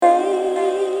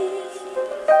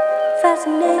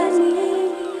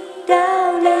fascinating.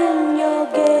 Down in your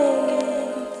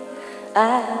gaze,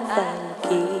 I found the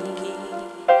key.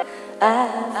 I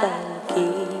found the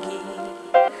key.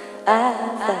 I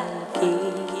found the key.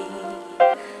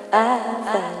 I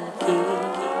found the key.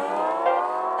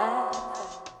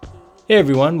 Hey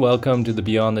everyone, welcome to the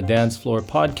Beyond the Dance Floor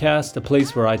podcast, a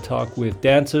place where I talk with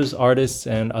dancers, artists,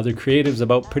 and other creatives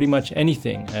about pretty much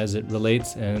anything as it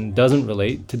relates and doesn't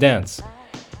relate to dance.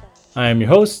 I am your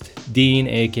host, Dean,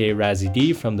 aka Razzie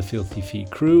D from the Filthy Feet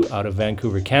crew out of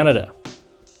Vancouver, Canada.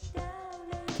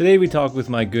 Today we talk with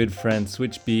my good friend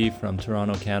Switch B from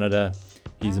Toronto, Canada.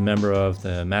 He's a member of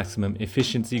the Maximum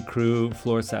Efficiency crew,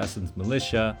 Floor Assassins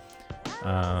Militia.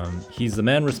 He's the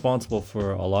man responsible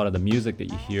for a lot of the music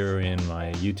that you hear in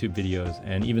my YouTube videos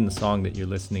and even the song that you're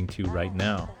listening to right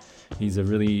now. He's a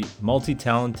really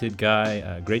multi-talented guy,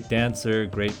 a great dancer,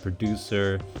 great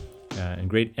producer, and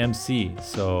great MC.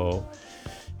 So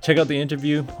check out the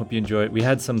interview. Hope you enjoy it. We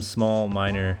had some small,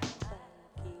 minor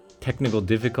technical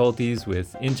difficulties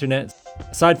with internet.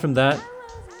 Aside from that,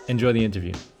 enjoy the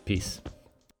interview. Peace.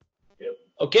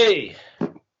 Okay,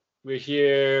 we're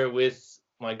here with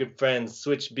my good friend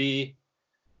Switch B.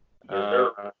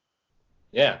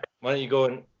 Yeah, why don't you go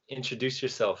and introduce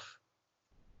yourself?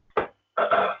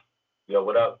 Yo,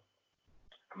 what up?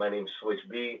 My name's Switch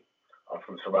B. I'm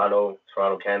from Toronto,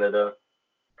 Canada.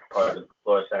 Part of the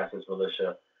Floor Assassins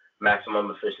Militia,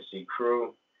 Maximum Efficiency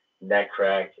crew,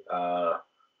 Neckcrack.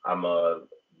 I'm a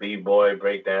b-boy,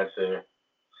 breakdancer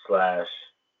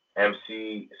 /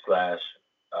 MC /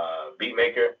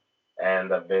 beatmaker,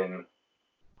 and I've been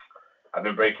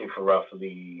breaking for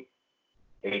roughly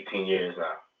 18 years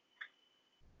now.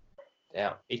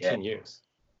 Yeah, 18 years.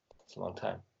 That's a long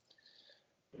time.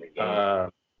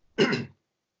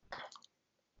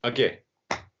 Okay,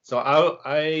 so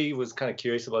I was kind of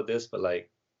curious about this, but like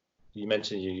you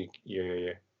mentioned, you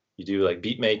do like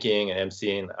beat making and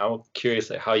MCing. I'm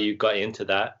curious like how you got into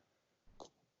that.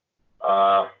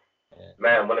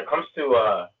 Man, when it comes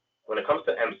to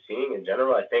MCing in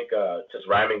general, I think just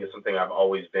rhyming is something I've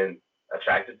always been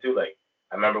attracted to. Like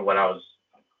I remember when I was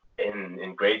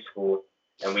in grade school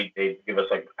and they'd give us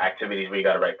like activities where you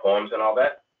got to write poems and all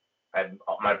that.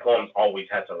 My poems always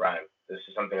had to rhyme. This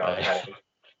is something I was had to.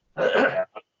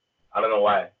 I don't know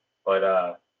why, but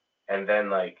and then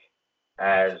like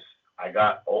as I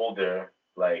got older,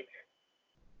 like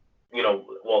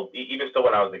even still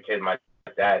when I was a kid, my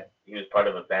dad, he was part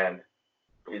of a band.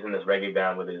 He's in this reggae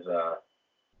band with his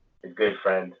good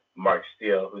friend Mark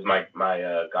Steele, who's my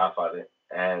godfather,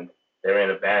 and they're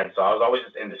in a band. So I was always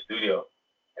just in the studio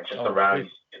and just around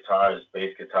these guitars,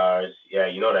 bass guitars, yeah,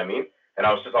 you know what I mean. And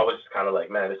I was just always just kind of like,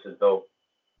 man, this is dope.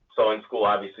 So in school,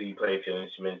 obviously, you play a few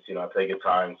instruments. I play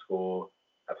guitar in school.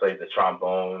 I played the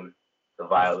trombone, the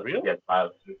violin. Really? Yeah,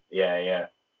 violin. Yeah.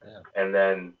 And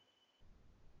then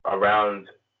around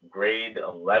grade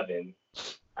 11,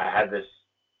 I had this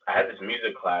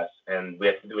music class, and we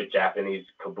had to do a Japanese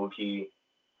kabuki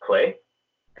play,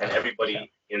 and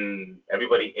everybody in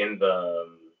the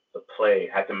play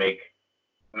had to make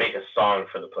a song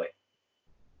for the play.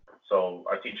 So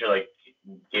our teacher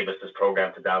gave us this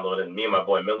program to download, and me and my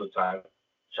boy Miller Time,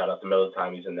 shout out to Miller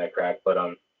Time, he's in that crack, but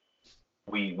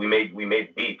we made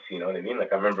beats, you know what I mean?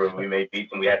 Like I remember we made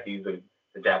beats and we had to use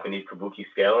the Japanese kabuki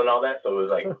scale and all that, so it was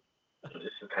like this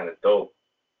is kind of dope.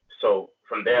 So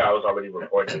from there I was already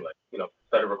recording,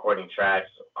 started recording tracks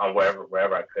on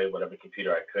wherever I could, whatever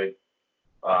computer I could.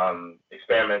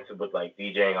 Experimented with like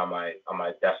DJing on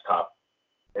my desktop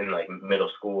in like middle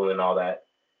school and all that.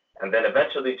 And then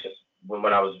eventually, just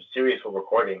when I was serious with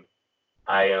recording,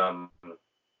 I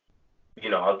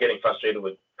was getting frustrated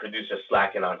with producers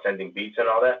slacking on sending beats and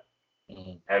all that.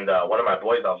 Mm-hmm. And one of my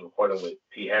boys I was recording with,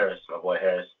 P. Harris, my boy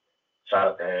Harris, shout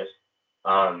out to Harris,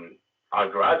 on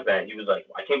GarageBand, he was like,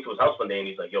 I came to his house one day and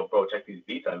he's like, yo, bro, check these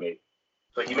beats I made.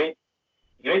 So he made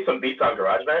some beats on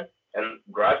GarageBand, and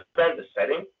GarageBand, the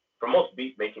setting, for most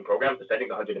beat making programs, the setting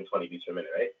is 120 beats per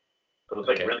minute, right? So it's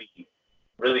like really,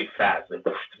 really fast. Like,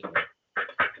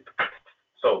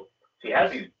 so he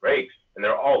has these breaks, and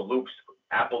they're all loops,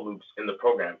 Apple loops in the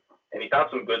program. And he found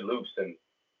some good loops, and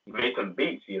he made some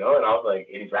beats, and I was like,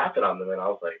 and he's rapping on them, and I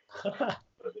was like,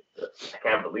 I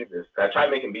can't believe this. I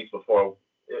tried making beats before.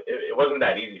 It wasn't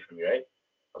that easy for me, right?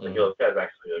 I was like, yo, this guy's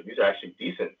actually, these are actually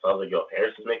decent. So I was like, yo, if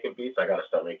Harris is making beats, I gotta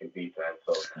start making beats, man.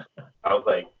 So I was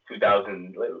like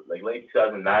late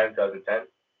 2009, 2010,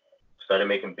 started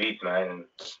making beats, man. And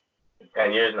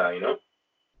 10 years now,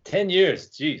 10 years,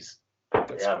 jeez.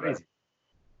 That's crazy.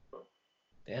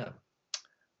 Man.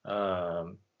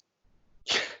 Damn.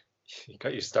 You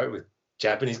got your start with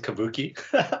Japanese kabuki.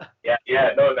 Yeah.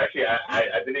 No, actually,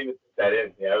 I didn't even put that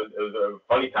in. Yeah, it was a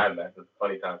funny time, man. It was a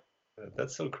funny time.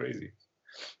 That's so crazy.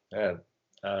 Man,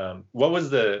 what was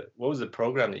the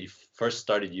program that you first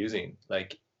started using,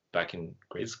 like back in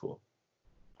grade school?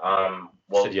 You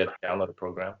Well, said you had to download a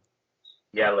program.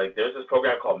 yeah, like there's this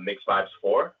program called Mix Vibes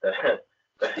 4 that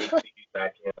I used to use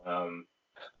back in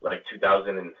like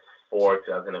 2004,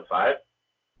 2005.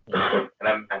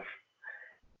 And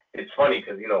it's funny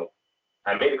because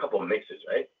I made a couple of mixes,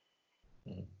 right?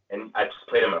 Mhm. And I just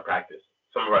played them at practice.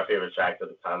 Some of our favorite tracks at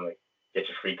the time, like "Get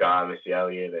Your Freak On," Missy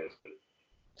Elliott, and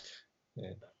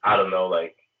Yeah. I don't know,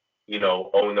 like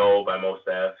 "Oh No" by Mos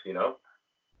Def,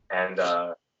 and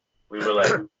we were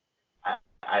like,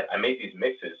 I made these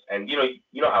mixes, and you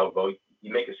know how it goes.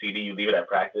 You make a CD, you leave it at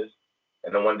practice,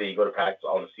 and then one day you go to practice,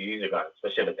 all the CDs are gone,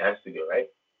 especially at the dance studio, right?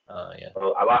 Yeah.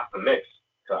 So I lost the mix.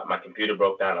 So my computer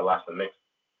broke down. I lost the mix.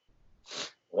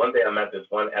 One day I'm at this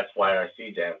one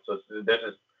SYRC jam. So there's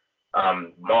this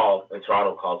mall in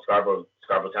Toronto called Scarborough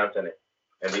Town Center,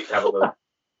 and they used to have a little.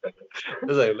 This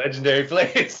is like a legendary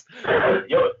place.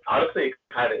 Yo, honestly, it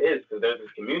kind of is because there's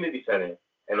this community center,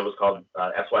 and it was called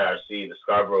SYRC, the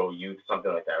Scarborough Youth,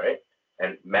 something like that, right?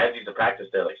 And Maz used to practice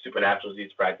there, like Supernaturals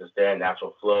used to practice there,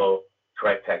 Natural Flow,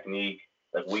 Correct Technique.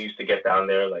 Like we used to get down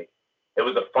there, like it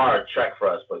was a far trek for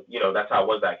us, but that's how it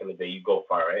was back in the day. You go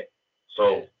far, right?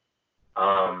 So,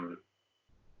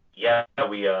 yeah,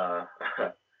 we I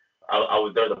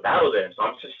was there was a battle there, so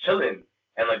I'm just chilling,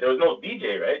 and like there was no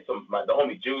DJ, right? So the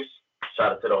homie Juice,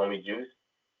 shout out to the homie Juice,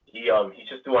 he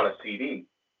just threw on a CD.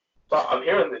 So I'm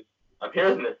hearing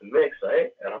this mix,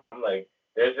 right? And I'm like,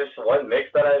 there's this one mix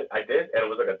that I did, and it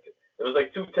was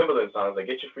like two Timbaland songs, like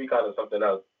 "Get Your Freak On" and something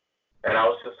else, and I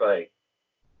was just like,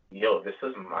 yo, this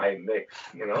is my mix,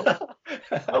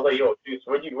 I was like, yo, Juice,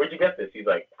 where'd you get this? He's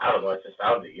like, I don't know, I just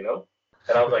found it,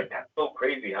 and I was like, that's so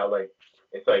crazy how like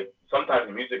it's like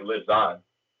sometimes music lives on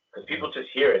because people just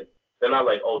hear it. They're not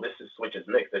like, oh, this is Switch's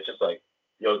mix. It's just like,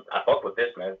 yo, I fuck with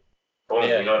this, man. Boom,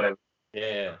 Yeah, you know what I mean?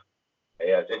 Yeah.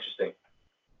 Yeah, it's interesting.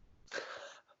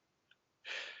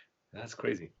 That's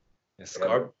crazy. Yeah,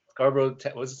 Yeah. Scarborough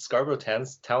was it Scarborough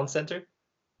Town Center?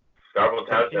 Scarborough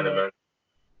Town Center, man.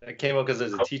 That came up because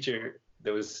there's a teacher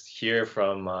that was here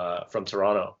from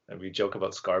Toronto, and we joke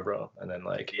about Scarborough, and then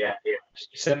like Yeah.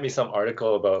 she sent me some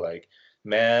article about like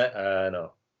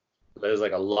no, there's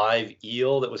like a live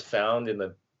eel that was found in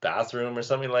the bathroom or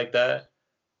something like that.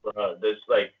 There's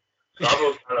like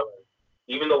Scarborough's kind of like,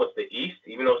 even though it's the east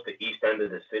end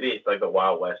of the city, it's like the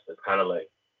Wild West. It's kind of like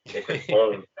it's its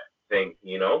own thing,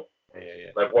 Yeah.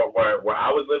 Like where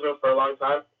I was living for a long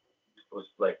time was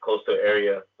like close to an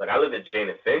area. Like I lived in Jane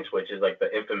and Finch, which is like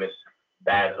the infamous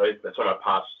bad hood. That's where my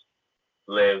pops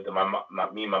lived, and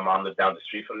me and my mom lived down the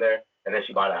street from there. And then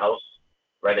she bought a house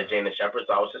right at Jane and Shepherd,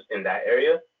 so I was just in that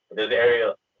area. But there's an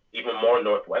area even more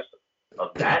northwest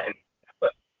of that, and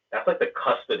that's like the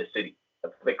cusp of the city.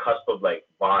 That's the cusp of like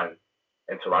Vaughan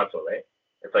and Toronto, right?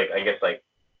 It's like I guess like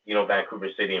Vancouver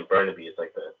City and Burnaby is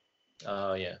like the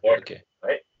Oh yeah. border, Okay.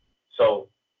 right? So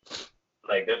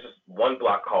like there's this one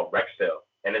block called Rexdale,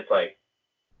 and it's like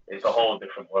it's a whole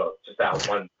different world. Just that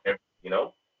one,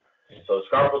 So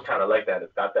Scarborough's kind of like that.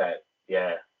 It's got that,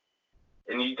 yeah.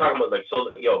 And you talking about like,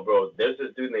 so yo, bro, there's this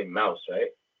dude named Mouse, right?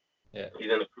 Yeah. He's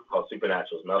in a group called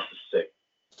Supernaturals. Mouse is sick,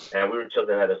 and we were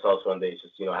chilling at his house one day,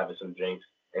 just having some drinks,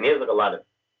 and he has a lot of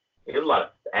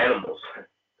animals.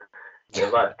 There's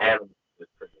a lot of animals,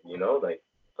 like.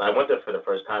 So I went there for the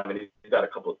first time, and he's got a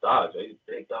couple of dogs, right? He's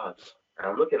big dogs. And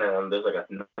I'm looking at him. There's like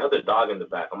another dog in the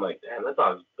back. I'm like, damn, that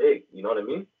dog's big. You know what I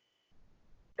mean?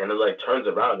 And it like turns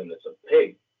around, and it's a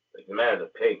pig. Like the man is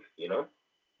a pig, And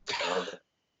I was like,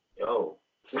 yo,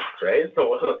 right? So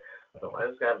why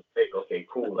does this guy have a pig? Okay,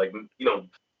 cool. Like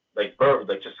like birds,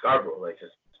 like just Scarborough, like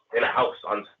just in a house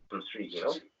on some street,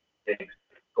 Pigs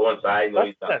go inside. I've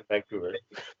seen that in Vancouver.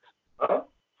 Huh?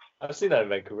 I've seen that in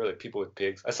Vancouver, like people with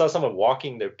pigs. I saw someone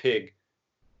walking their pig.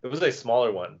 It was a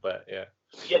smaller one, but yeah.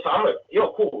 Yeah, so I'm like,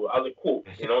 yo, cool. I was like, cool.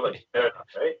 Like fair enough,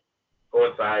 right?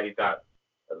 Go inside. He's got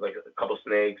like a couple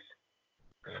snakes,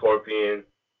 scorpion.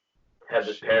 Had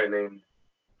this parrot named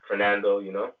Fernando,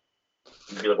 You'd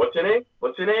be like, what's your name?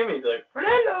 What's your name? And he's like,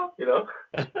 Fernando,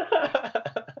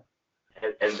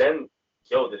 and then,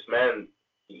 yo, this man,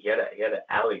 he had an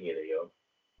alligator, yo.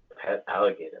 A pet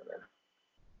alligator, man.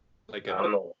 Like I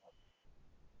don't know.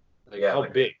 Like yeah, how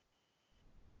big?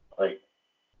 Like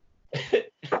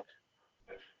it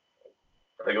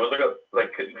was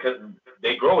because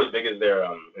they grow as big as their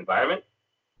environment.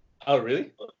 Oh,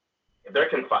 really? If they're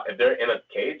in a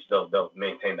cage, they'll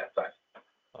maintain that size.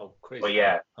 Oh, crazy. But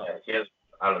yeah, he has.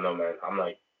 I don't know, man. I'm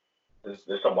like,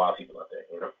 there's some wild people out there,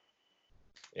 you know.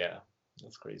 Yeah,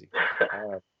 that's crazy.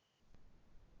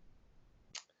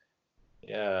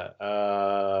 Yeah.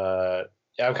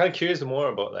 Yeah, I'm kind of curious more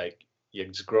about like you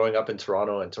just growing up in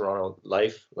Toronto and Toronto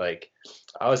life. Like,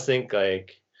 I always think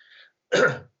like,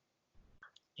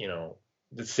 you know,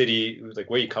 the city, like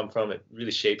where you come from, it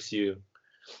really shapes you,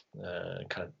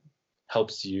 kind of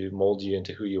helps you mold you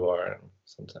into who you are. And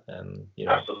sometimes, and you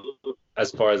know, Absolutely.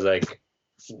 as far as like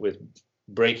with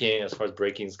breaking, as far as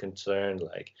breaking is concerned,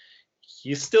 like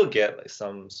you still get like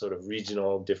some sort of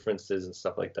regional differences and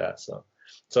stuff like that. So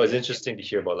it's interesting to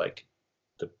hear about like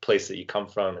the place that you come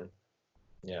from and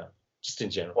yeah, just in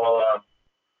general. Well,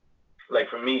 like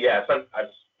for me, yeah,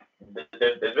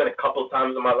 there's been a couple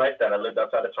times in my life that I lived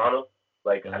outside of Toronto.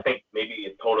 Like I think maybe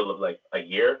a total of like a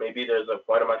year. Maybe there's a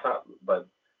point of my time, but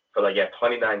for like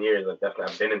 29 years,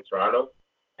 I've been in Toronto,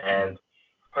 and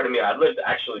pardon me, I lived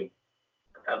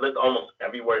almost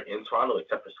everywhere in Toronto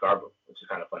except for Scarborough, which is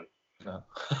kind of funny. No.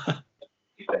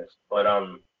 But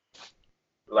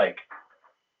like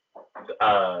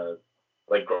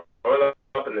like growing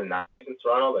up in the 90s in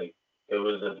Toronto, like it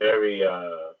was a very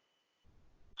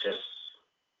just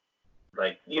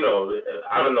like, you know,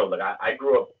 I don't know, like I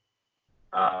grew up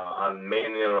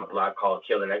mainly on a block called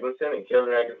Keeler and Eglinton. In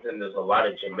Keeler and Eglinton, there's a lot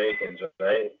of Jamaicans,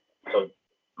 right? So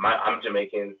I'm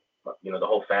Jamaican, you know, the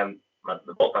whole fam,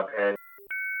 both my parents.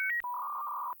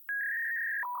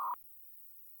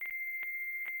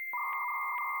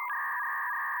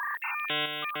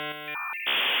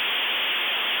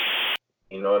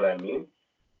 You know what I mean?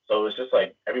 So it's just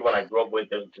like everyone I grew up with,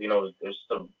 there's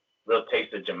some real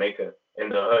taste of Jamaica in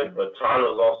the hood. But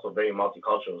Toronto is also very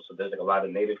multicultural, so there's like a lot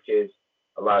of native kids,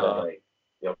 a lot of like,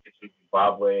 you know, kids from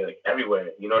Zimbabwe, like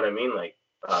everywhere. You know what I mean? Like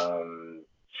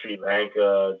Sri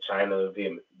Lanka, China,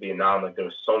 Vietnam. Like there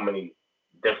were so many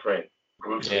different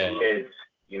groups of kids.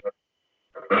 You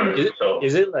know.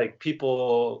 Is it like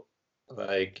people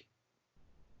like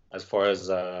as far as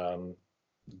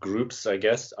groups, I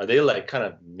guess, are they like kind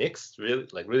of mixed,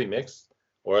 really mixed,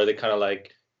 or are they kind of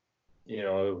like, you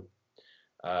know,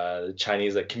 the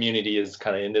Chinese like community is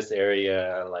kind of in this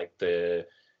area, like the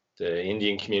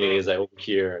Indian community is like over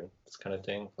here, and this kind of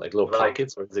thing, like little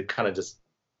pockets, or is it kind of just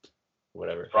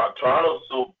whatever? Toronto's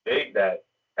so big that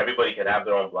everybody can have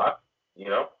their own block, you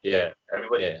know? Yeah.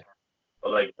 Everybody. Yeah.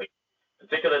 But like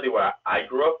particularly where I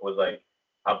grew up was like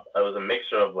I was a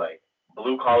mixture of like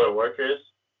blue collar workers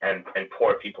and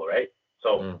poor people, right?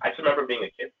 So I just remember being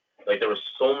a kid, like there were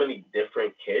so many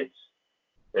different kids.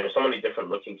 There were so many different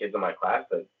looking kids in my class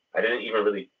that I didn't even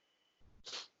really,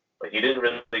 like, you didn't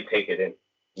really take it in.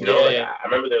 You know, I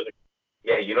remember there was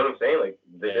you know what I'm saying? Like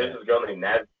there's this girl named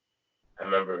Naz, I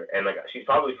remember, and like she's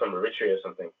probably from Eritrea or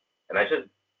something. And I just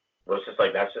was just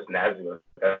like, that's just Nazi.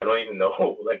 I don't even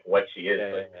know like what she is.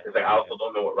 It's like I also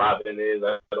don't know what Robin is.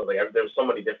 I don't, like there's so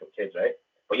many different kids, right?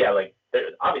 But yeah, like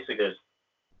obviously there's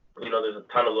a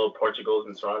ton of little Portugals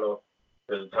in Toronto.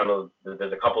 There's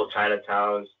a couple of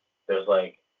Chinatowns. There's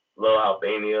like little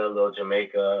Albania, little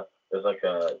Jamaica. There's like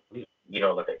a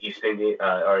like an East Indian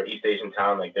or East Asian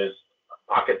town. Like there's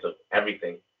pockets of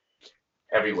everything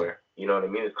everywhere. You know what I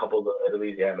mean? There's a couple of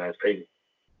Italy's. Yeah, man, it's crazy.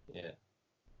 Yeah.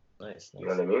 Nice. You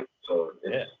know what I mean? So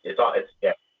it's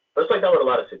but it's like that with a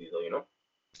lot of cities, though. You know?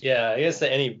 Yeah, I guess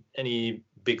that any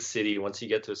big city, once you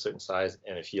get to a certain size,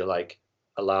 and if you like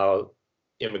allow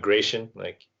immigration,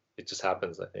 like it just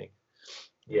happens, I think.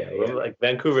 Yeah. Like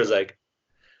Vancouver's like,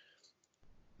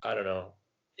 I don't know,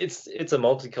 it's a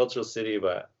multicultural city,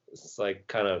 but it's like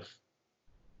kind of,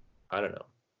 I don't know,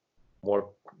 more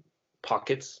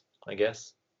pockets, I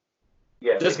guess.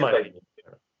 Yeah. This might like,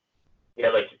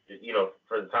 like, you know,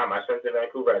 for the time I spent in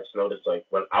Vancouver, I just noticed like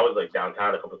when I was like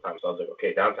downtown a couple of times, I was like,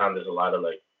 okay, downtown there's a lot of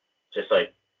like just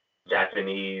like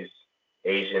Japanese,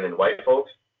 Asian, and white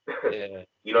folks. Yeah.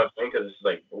 You know what I'm saying? Because it's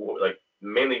like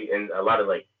mainly in a lot of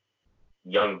like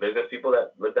young business people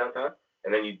that live downtown,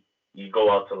 and then you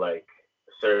go out to like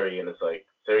Surrey, and it's like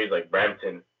Surrey's like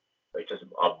Brampton, like just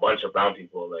a bunch of brown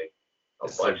people, like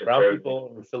bunch of brown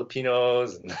people and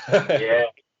Filipinos. And yeah,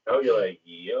 you're like,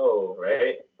 yo,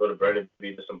 right? Go to Burnaby,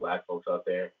 there's some black folks out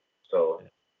there. So,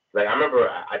 like, I remember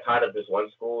I taught at this one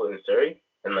school in Surrey,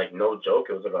 and like, no joke,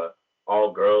 it was like a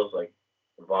all girls like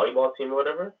volleyball team or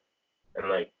whatever, and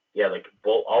like, yeah, like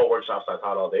all workshops I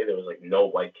taught all day, there was like no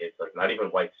white kids, like not even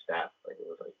white staff, like it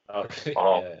was like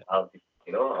all,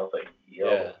 you know. I was like,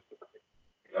 yo,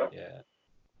 you know? Yeah.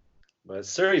 But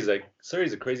Surrey's a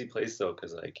crazy place though,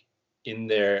 because like in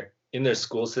their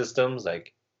school systems,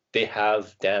 like they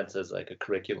have dance as like a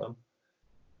curriculum.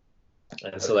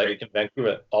 And so like in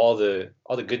Vancouver, all the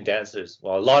good dancers,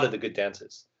 well, a lot of the good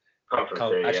dancers Come from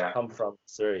Surrey, actually yeah. come from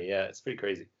Surrey. Yeah, it's pretty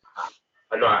crazy.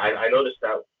 I know. I noticed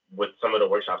that with some of the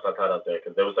workshops I taught out there,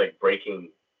 because there was like breaking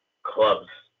clubs,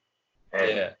 and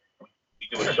Yeah. we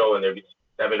do a show, and there'd be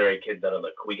 7 or 8 kids that are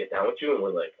like, "Can we get down with you?" And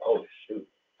we're like, "Oh shoot!"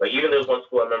 Like even there was one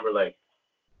school I remember, like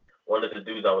one of the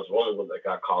dudes I was rolling with, like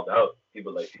got called out.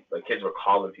 People like kids were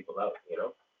calling people out, you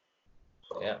know.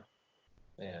 So, Yeah.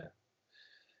 Yeah.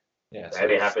 Yeah. that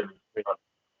didn't happen.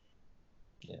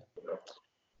 Yeah. You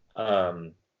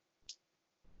know?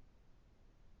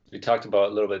 We talked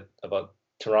about a little bit about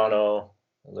Toronto,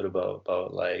 a little bit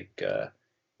about like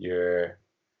your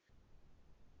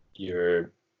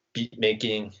beat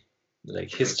making,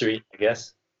 like history, I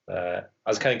guess. I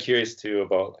was kind of curious too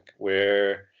about like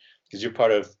where, because you're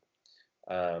part of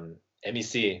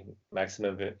MEC,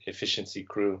 Maximum Efficiency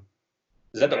Crew.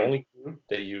 Is that the only crew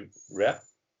that you rep?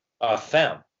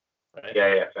 FAM, right?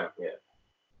 Yeah, fam, yeah.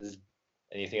 Is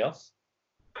anything else?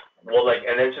 Well, like,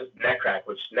 and then just Netcrack,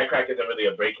 which Netcrack isn't really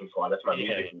a breaking squad. That's my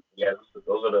music group. Yeah,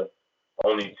 those are the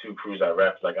only 2 crews I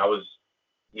rep. Like, I was,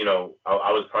 you know,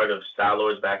 I was part of Style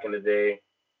Lords back in the day.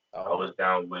 I was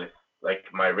down with like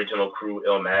my original crew,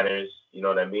 Ill Manners. You know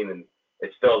what I mean? And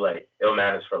it's still like Ill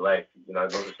Manners for life. You know,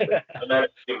 those are Ill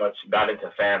Manners pretty much got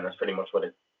into fam. That's pretty much what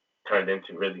it turned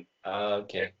into, really.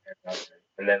 Okay.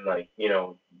 And then like, you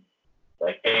know,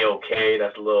 like AOK.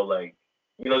 That's a little like,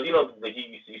 you know, like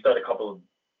you start a couple of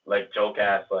like joke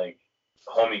ass like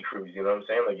homie crews. You know what I'm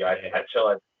saying? Like, yeah, I chill.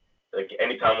 Like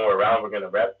anytime we're around, we're gonna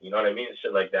rep. You know what I mean?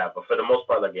 Shit like that. But for the most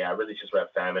part, like, yeah, I really just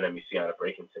rep fam and MEC on a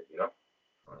breaking tip. You know.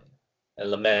 And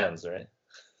Le Mans, right?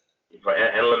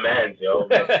 And Le Mans, yo,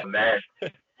 Le Mans.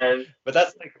 And but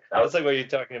that's like what you're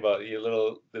talking about. The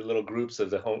little groups of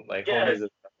the homies and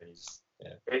stuff. And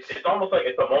It's almost like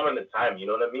it's a moment in time. You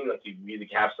know what I mean? Like you really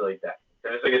encapsulate that.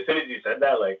 And it's like as soon as you said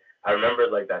that, like I remember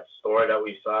like that story that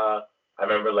we saw. I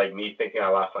remember like me thinking I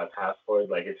lost my passport.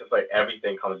 Like it's just like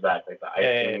everything comes back. Like the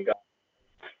ice cream we got.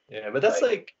 Yeah, but that's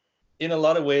like in a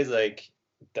lot of ways like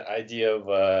the idea of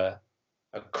a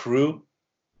crew.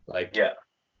 Like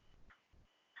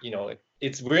you know,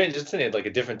 we're just in like a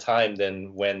different time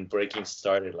than when breaking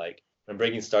started. Like when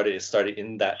breaking started, it started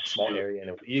in that small area, and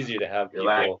it was easier to have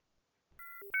people.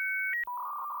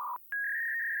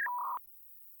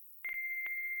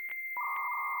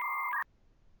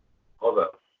 Hold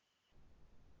up.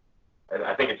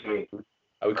 I think it's me.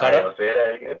 Are we caught up? I'll say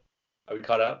that again. Are we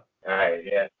caught up? All right,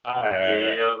 yeah. All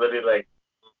right. You're literally like,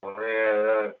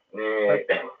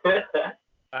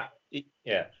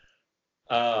 yeah.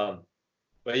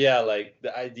 But yeah, like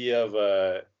the idea of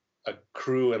a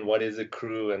crew and what is a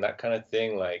crew and that kind of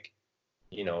thing, like,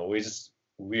 you know,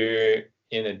 we're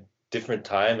in a different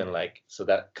time, and like so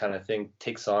that kind of thing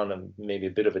takes on maybe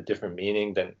a bit of a different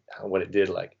meaning than what it did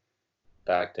like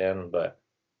back then. But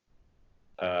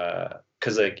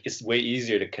because like it's way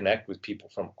easier to connect with people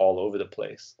from all over the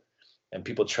place, and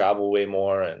people travel way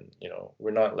more, and you know,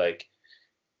 we're not like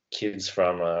kids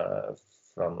from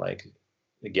like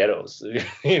the ghettos,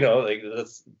 you know, like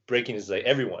that's breaking is like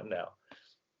everyone now.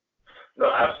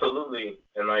 No, absolutely.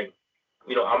 And like,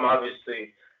 you know, I'm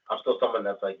still someone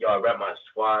that's like, yo, I rep my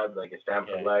squad, like it's fam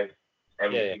for life,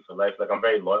 MEC for life. Like I'm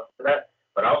very loyal to that.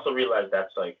 But I also realize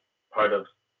that's like part of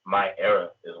my era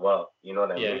as well. You know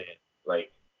what I mean? Yeah.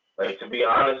 Like to be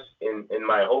honest, in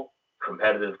my whole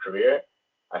competitive career,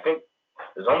 I think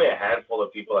there's only a handful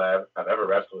of people I've ever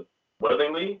repped with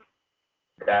willingly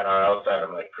that are outside of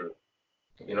my crew.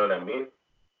 You know what I mean?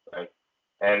 Like,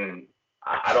 and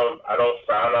I don't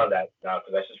frown on that now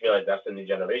because I just realized that's the new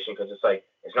generation. Because it's like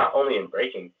it's not only in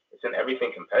breaking, it's in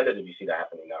everything competitive. You see that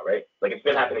happening now, right? Like it's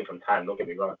been happening from time. Don't get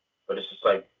me wrong, but it's just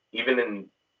like even in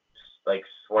like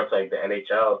sports like the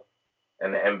NHL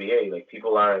and the NBA, like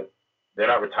they're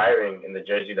not retiring in the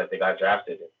jersey that they got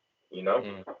drafted in. You know,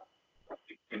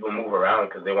 people move around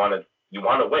because you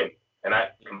want to win, and I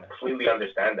completely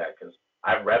understand that because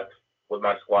I've repped with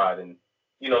my squad, and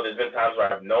you know, there's been times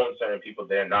where I've known certain people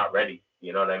they're not ready.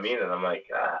 You know what I mean? And I'm like,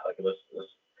 let's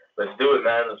do it,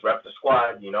 man. Let's rep the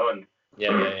squad. You know, and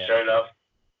sure enough,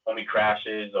 homie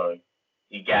crashes or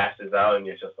he gasses out, and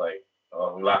you're just like,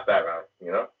 oh, we lost that round.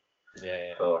 You know?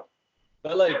 Yeah. So,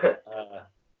 but like,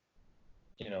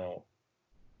 you know,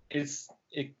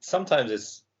 sometimes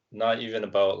it's not even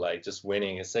about like just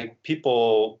winning. It's like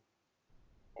people,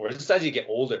 or just as you get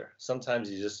older, sometimes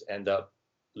you just end up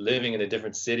living in a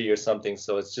different city or something,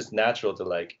 so it's just natural to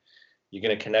like you're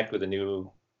gonna connect with a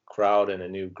new crowd and a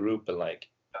new group, and like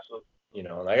you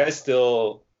know, like I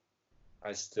still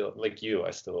like you,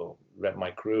 I still rep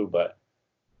my crew,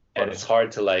 and it's hard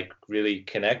to like really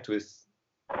connect with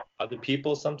other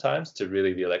people sometimes to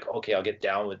really be like, okay, I'll get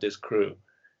down with this crew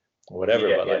or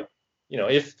whatever. But like, you know,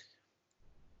 if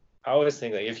I always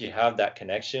think like if you have that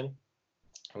connection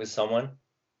with someone,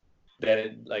 then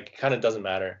it like kind of doesn't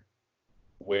matter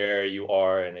where you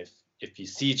are, and if you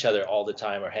see each other all the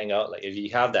time or hang out, like if you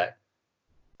have that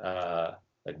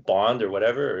like bond or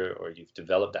whatever, or you've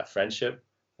developed that friendship,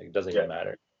 like it doesn't even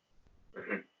matter.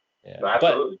 Mm-hmm. Yeah, no,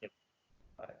 absolutely.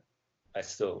 But I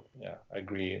still I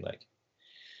agree. Like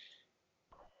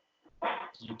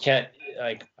you can't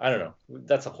like I don't know.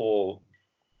 That's a whole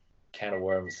can of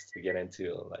worms to get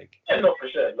into. Like Yeah, no, for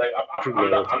sure. Like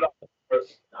I'm not.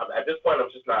 At this point, I'm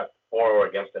just not for or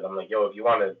against it. I'm like, yo, if you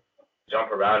want to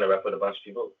jump around and rep with a bunch of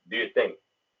people, do your thing.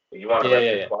 If you want to rep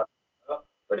your squad,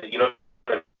 but you know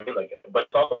what I mean? Like, but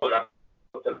it's also not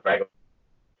something to brag about.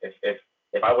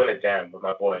 If I win a jam with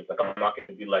my boys, like I'm not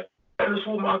gonna be like, hey, this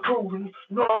was my crew.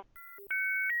 No.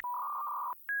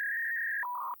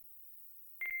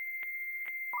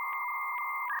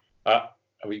 Are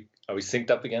we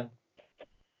synced up again?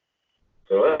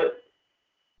 So what?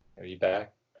 Are you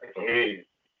back? I can hear you.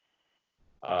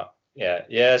 Yeah.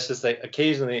 It's just like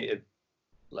occasionally it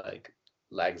like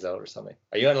lags out or something.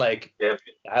 Are you on like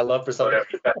I love for something?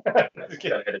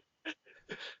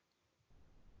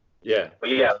 Yeah. But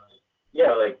yeah,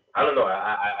 like I don't know.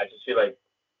 I just feel like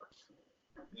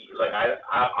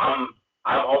I'm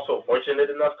also fortunate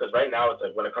enough because right now it's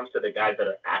like when it comes to the guys that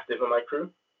are active in my crew,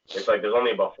 it's like there's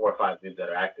only about 4 or 5 dudes that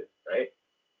are active, right?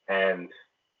 And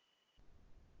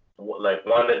like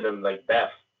one of them, like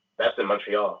Beth's in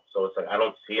Montreal, so it's like I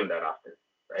don't see him that often,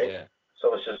 right? Yeah.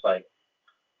 So it's just like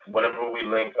whenever we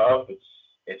link up,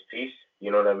 it's peace,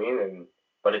 you know what I mean? And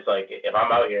but it's like if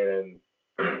I'm out here and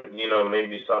you know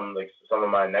maybe some of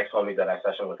my next homies that I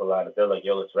session with a lot, if they're like,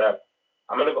 yo, let's rep,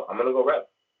 I'm gonna go rep.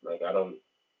 Like I don't,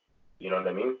 you know what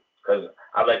I mean? Because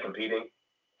I like competing,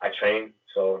 I train,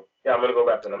 so yeah, I'm gonna go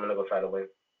rep and I'm gonna go try to win,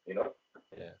 you know?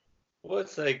 Yeah. Well,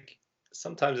 it's like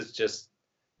sometimes it's just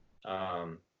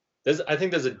I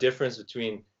think there's a difference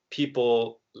between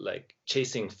people like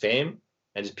chasing fame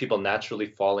and just people naturally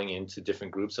falling into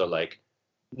different groups, or like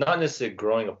not necessarily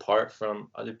growing apart from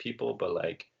other people, but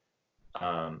like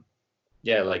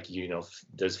like you know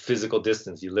there's physical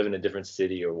distance, you live in a different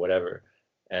city or whatever,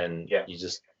 and you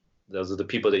just those are the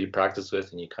people that you practice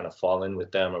with and you kind of fall in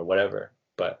with them or whatever.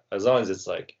 But as long as it's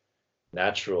like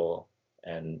natural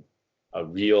and a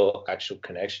real actual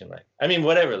connection, like I mean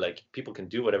whatever, like people can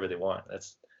do whatever they want.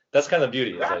 That's kind of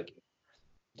beauty. It's like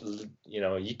you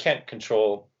know you can't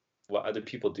control what other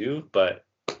people do, but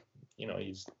you know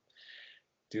you just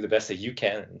do the best that you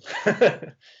can.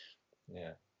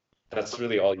 Yeah, that's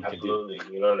really all you can do. Absolutely,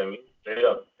 you know what I mean? Straight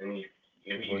up. And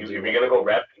if you're gonna go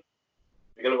rep,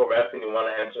 and you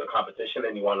want to enter a competition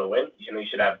and you want to win, you know you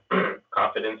should have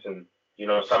confidence and you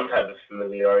know some type of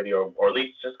familiarity or at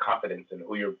least just confidence in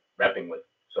who you're repping with.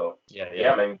 So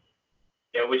yeah, man,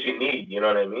 get what you need. You know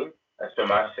what I mean? That's been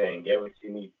my saying. Get what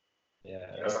you need.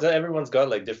 Yeah, you know? So everyone's got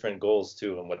like different goals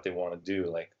too and what they want to do.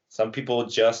 Like some people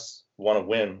just want to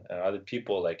win, and other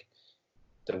people like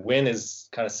the win is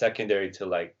kind of secondary to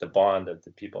like the bond of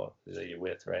the people that you're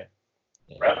with, right?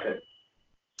 Yeah. Repping,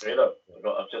 straight up,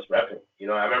 just repping. You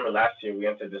know, I remember last year we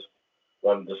entered this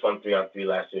one 3-on-3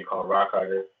 last year called Rock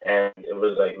Harder, and it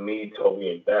was like me, Toby,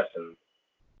 and Beth, and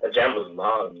the jam was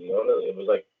long. You know, it was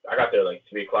like I got there like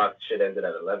 3 o'clock. Shit ended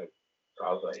at 11. So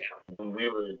I was like, we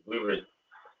were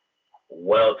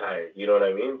well tired. You know what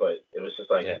I mean? But it was just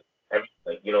like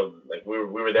you know, like we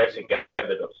were there together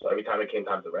though. So every time it came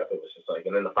time to rep, it was just like,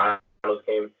 and then the finals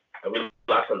came and we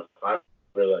lost in the finals.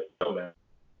 We were like, oh man.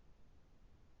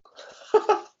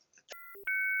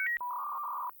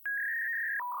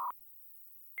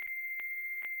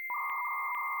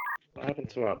 What happened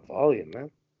to my volume,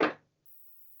 man?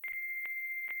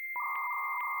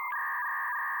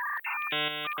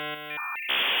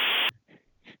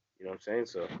 You know what I'm saying?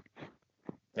 So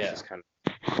that's just kind of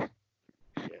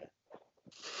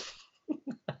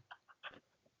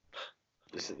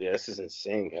this is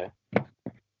insane, guy.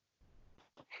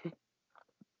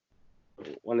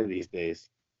 One of these days.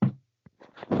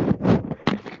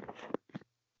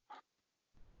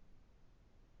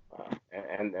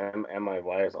 And my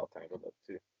wire's all tangled up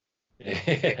too.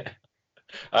 Yeah.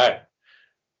 All right,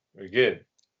 we're good.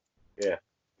 Yeah.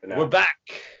 We're back.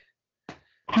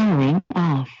 Powering off.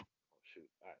 Oh, shoot.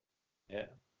 All right. Yeah.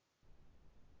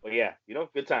 Well, yeah, you know,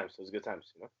 good times. It was good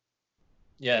times, you know.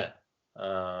 Yeah.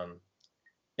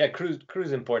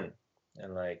 Crew's important,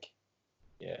 and like,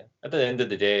 at the end of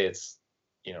the day, it's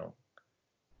you know,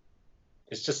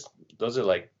 it's just those are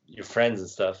like your friends and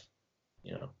stuff,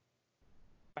 you know.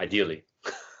 Ideally.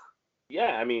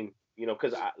 Yeah, I mean, you know,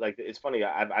 because like it's funny.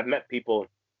 I've met people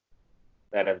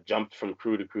that have jumped from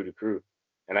crew to crew to crew,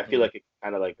 and I feel like it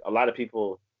kind of like a lot of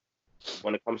people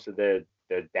when it comes to their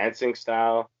dancing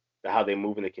style, how they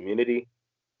move in the community,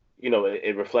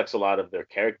 it reflects a lot of their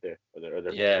character or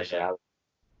their Yeah, yeah, personality.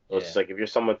 So it's yeah. just like if you're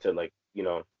someone to like,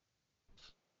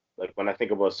 like when I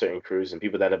think about certain crews and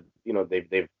people that have,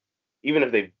 they've even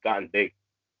if they've gotten big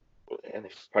and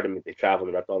pardon me, they travel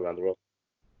and rep all around the world.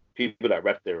 People that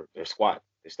rep their squad,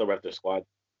 they still rep their squad.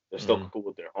 They're still Mm. cool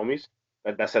with their homies.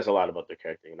 That says a lot about their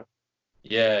character.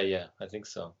 Yeah, yeah, I think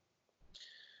so.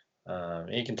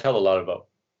 And you can tell a lot about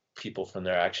people from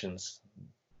their actions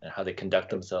and how they conduct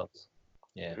themselves.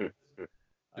 Yeah. Mhm.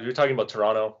 We were talking about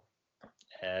Toronto,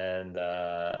 and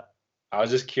I was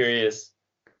just curious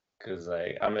because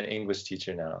I'm an English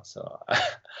teacher now, so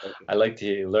Okay. I like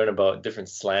to learn about different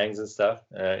slangs and stuff.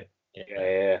 Yeah, Yeah,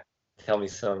 yeah. tell me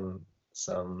some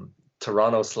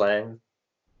Toronto slang,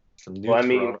 some new Well, I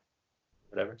mean, Toronto,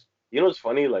 whatever. what's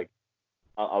funny? Like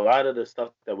a lot of the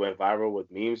stuff that went viral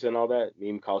with memes and all that,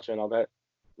 meme culture and all that,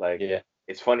 like Yeah,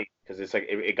 it's funny because it's like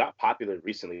it got popular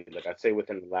recently. Like I'd say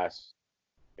within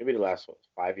maybe the last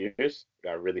 5 years, it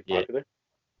got really yeah, popular.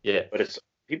 yeah, But it's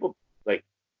people like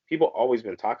people always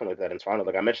been talking like that in Toronto.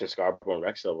 Like I mentioned Scarborough and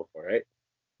Rexdale before, right?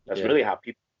 That's yeah. really how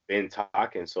people been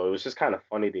talking. So it was just kind of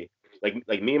funny to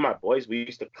like me and my boys, we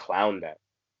used to clown that.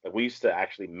 Like we used to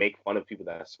actually make fun of people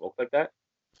that spoke like that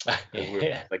because we're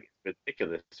Yeah, like it's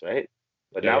ridiculous, right?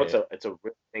 But now yeah, it's a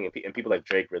real thing, and people like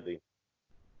Drake really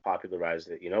popularized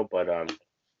it, But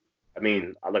I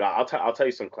mean, like I'll tell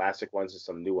you some classic ones and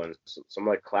some new ones. Some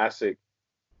like classic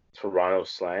Toronto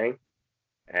slang,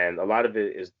 and a lot of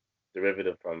it is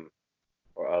derivative from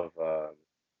or of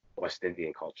West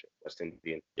Indian culture, West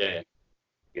Indian. yeah,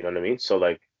 You know what I mean? So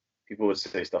like people would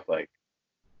say stuff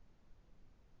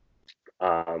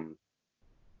um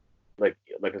like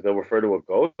they'll refer to a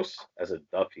ghost as a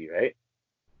duffy, right?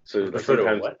 So yeah. like Refer to a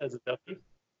sometimes what as a duffy?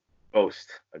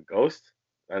 a ghost,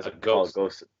 that's A what we call a ghost.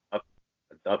 ghost, a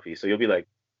duffy. So you'll be like,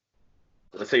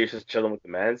 let's say you're just chilling with the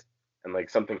mans and like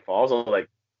something falls or like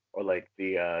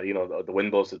the the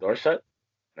wind blows the door shut,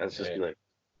 and it's just Yeah. be like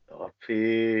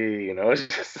duffy,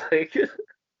 it's just like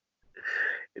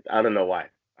I don't know why.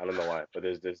 I don't know why, but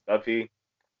there's duffy.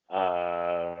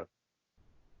 Uh,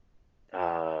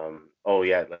 oh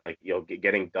yeah, like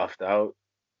getting duffed out.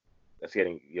 That's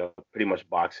getting pretty much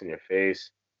boxed in your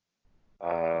face.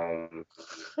 Um,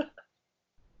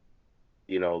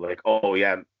 like oh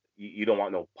yeah, you don't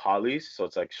want no polys, so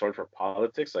it's like short for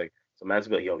politics. Like so, man's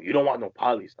be like, yo, you don't want no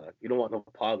polys, dog. You don't want no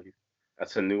polys.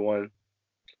 That's a new one.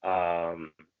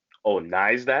 Um, oh,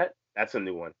 nice that. That's a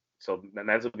new one. So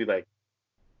man's will be like,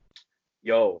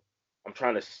 yo, I'm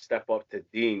trying to step up to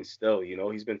Dean still.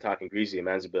 He's been talking greasy. And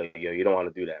man's will be like, yo, you don't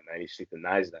want to do that, man. You just need to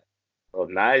nice that. Well,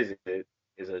 nice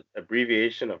is an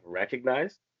abbreviation of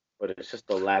recognize, but it's just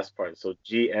the last part. So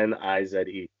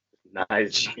GNIZE.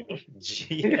 Nice.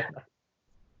 G.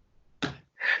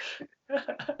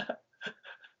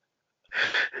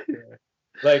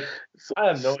 Like, So I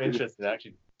have no stupid. interest in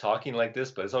actually talking like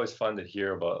this, but it's always fun to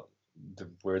hear about the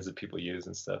words that people use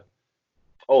and stuff.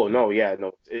 Oh no, yeah,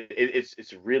 no,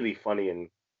 it's really funny, and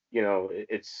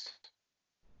it's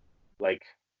like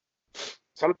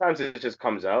sometimes it just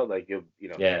comes out like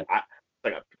Yeah, I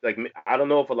I don't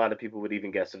know if a lot of people would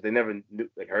even guess if they never knew,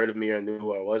 like heard of me or knew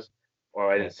who I was,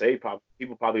 or I yeah, didn't say.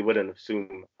 People probably wouldn't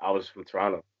assume I was from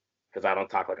Toronto because I don't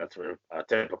talk like a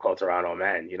typical Toronto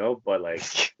man, But like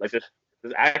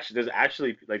there's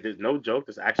actually like there's no joke.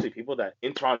 There's actually people that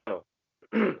in Toronto.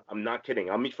 I'm not kidding.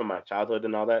 I'll meet from my childhood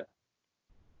and all that.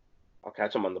 I'll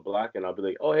catch them on the block and I'll be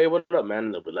like, "Oh, hey, what up, man?"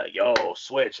 And they'll be like, "Yo,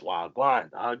 Switch, wild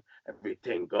blind, dog.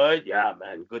 Everything good? Yeah,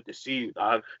 man. Good to see you,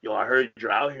 dog. Yo, I heard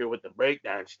you're out here with the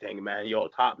breakdance thing, man. Yo,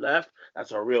 top left,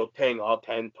 that's a real thing. All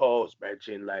 10 toes,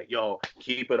 mention like, yo,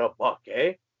 keep it a buck,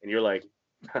 eh?" And you're like,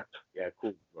 "Yeah,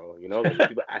 cool, bro." Like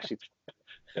people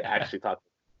they actually talk.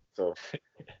 So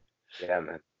yeah,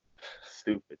 man,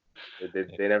 stupid.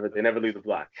 They never leave the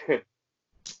block.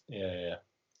 yeah, yeah.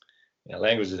 Yeah,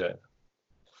 language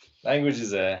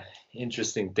is a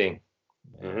interesting thing.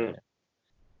 hmm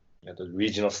Yeah, the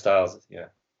regional styles. Yeah,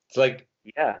 it's like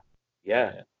Yeah,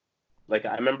 yeah. yeah, Like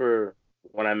I remember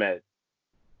when I met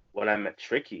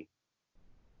Tricky.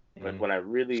 Like mm, when I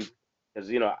really, because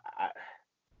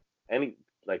any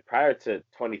like prior to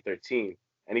 2013,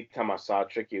 anytime I saw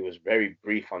Tricky, it was very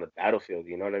brief on the battlefield.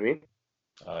 You know what I mean?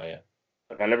 oh yeah,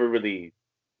 Like I never really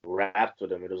rapped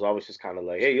with him. It was always just kind of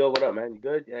like, hey, yo, what up, man? You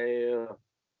good? Yeah, yeah,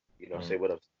 yeah. Say mm,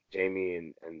 what up, to Jamie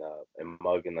and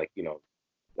Mug and like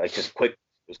like just quick.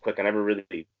 It was quick. I never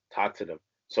really talked to them.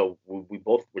 So we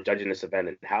both were judging this event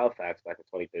in Halifax back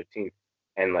in 2013,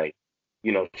 and like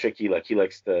Tricky, like he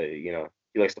likes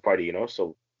to party.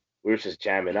 So we were just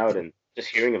jamming out and just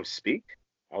hearing him speak.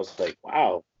 I was like,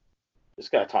 wow, this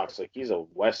guy talks like he's a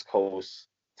West Coast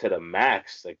to the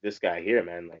max. Like this guy here,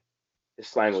 man. Like his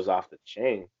slang was off the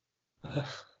chain.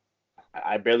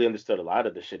 I barely understood a lot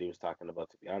of the shit he was talking about,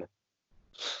 to be honest.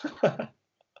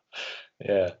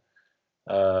 Yeah.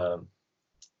 All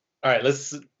right,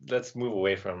 let's move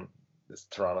away from this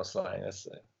Toronto slang. That's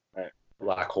a Right.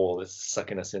 black hole that's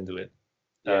sucking us into it.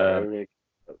 Yeah, Um,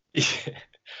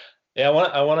 yeah,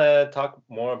 I want to talk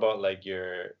more about like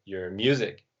your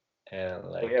music and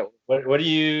like yeah. what are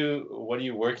you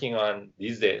working on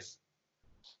these days?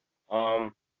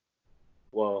 Well,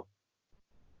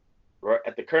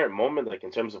 at the current moment, like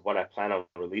in terms of what I plan on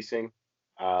releasing,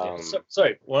 Yeah.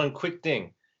 Sorry, one quick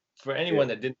thing. For anyone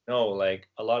yeah. that didn't know, like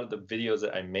a lot of the videos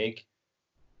that I make,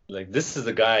 like this is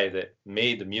the guy that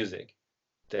made the music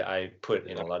that I put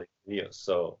in a lot of videos.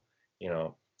 So, you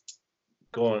know,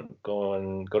 go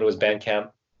to his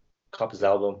Bandcamp, cop his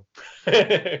album.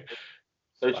 Search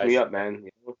me up, man.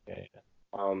 You know? Yeah,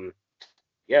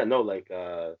 Yeah, no, like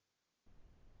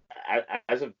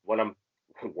as of what I'm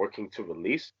working to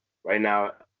release right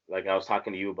now, like I was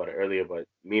talking to you about it earlier, but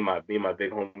me and my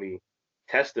big homie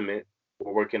Testament,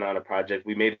 we're working on a project.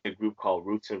 We made a group called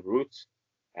Roots and Roots,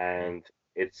 and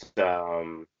it's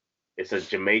a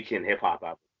Jamaican hip hop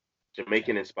album,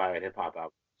 Jamaican inspired hip hop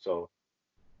album. So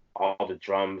all the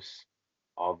drums,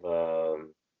 all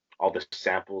the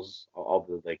samples, all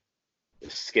the like the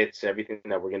skits, everything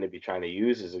that we're going to be trying to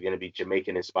use is going to be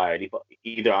Jamaican inspired,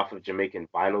 either off of Jamaican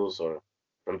vinyls or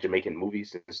from Jamaican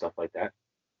movies and stuff like that.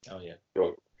 Oh yeah.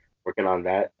 So working on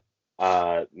that.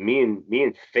 Me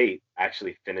and Fate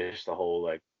actually finished the whole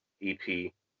like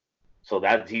EP. So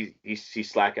that he's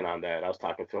slacking on that. I was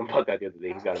talking to him about that the other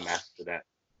day. He's got a master that.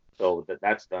 So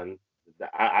that's done.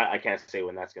 I can't say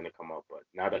when that's gonna come out, but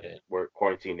now that we're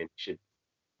quarantined, you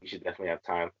should definitely have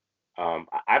time.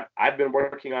 I've been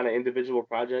working on an individual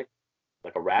project,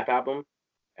 like a rap album,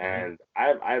 and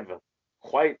I have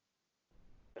quite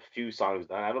a few songs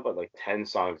done. I have about like 10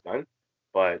 songs done,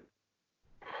 but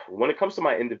when it comes to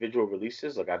my individual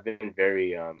releases, like I've been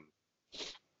very I'm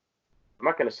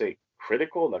not gonna say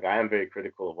critical. Like I am very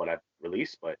critical of what I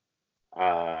release, but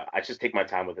I just take my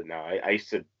time with it now. I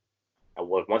used to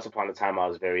once upon a time I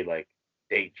was very like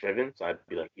date driven, so I'd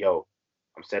be like, yo,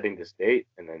 I'm setting this date,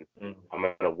 and then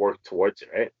I'm gonna work towards it,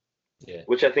 right? Yeah.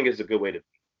 Which I think is a good way to be.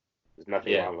 There's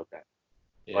nothing Yeah. wrong with that.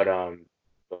 Yeah.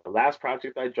 But the last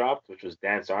project I dropped, which was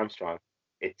Dance Armstrong,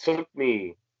 it took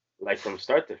me like from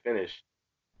start to finish,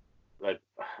 like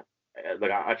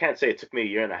I can't say it took me a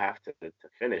year and a half to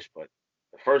finish, but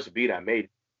the first beat I made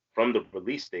from the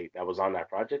release date that was on that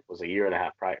project was a year and a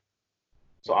half prior.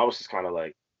 So I was just kind of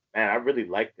like, man, I really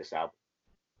like this album.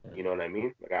 You know what I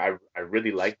mean? Like I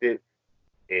really liked it.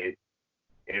 It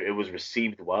was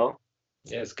received well.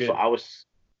 Yeah, it's good. So I was,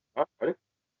 ready?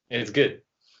 It's good.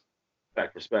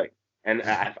 Respect. And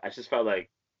I just felt like,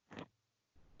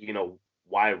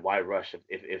 why rush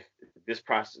if this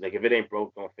process, like if it ain't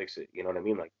broke, don't fix it. You know what I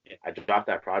mean? Like I dropped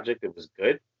that project, it was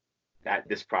good. That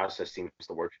this process seems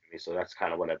to work for me, so that's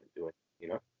kind of what I've been doing. You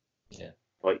know? Yeah.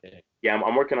 But yeah,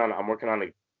 I'm working on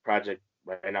a project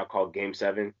right now called Game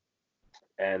 7,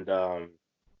 and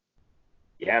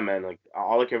yeah, man, like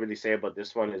all I can really say about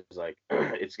this one is like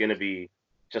it's gonna be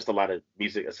just a lot of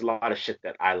music. It's a lot of shit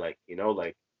that I like,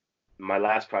 like my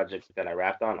last project that I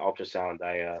rapped on, Ultrasound,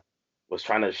 I was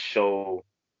trying to show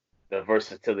the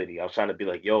versatility. I was trying to be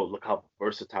like, yo, look how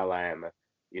versatile I am.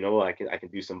 I can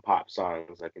do some pop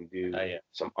songs, I can do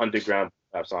some underground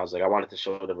pop songs. Like I wanted to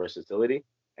show the versatility,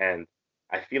 and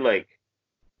I feel like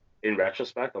in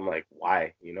retrospect, I'm like,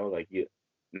 why? Like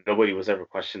nobody was ever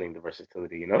questioning the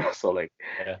versatility, so like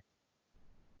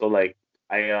so like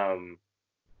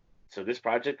so this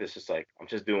project is just like I'm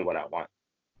just doing what I want.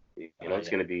 It's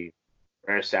gonna be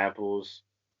rare samples,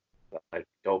 like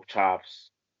dope chops,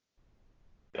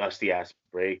 dusty ass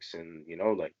breaks, and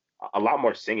like a lot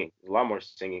more singing. A lot more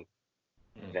singing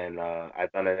than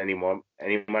I've done at any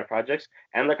of my projects.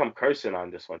 And like I'm cursing on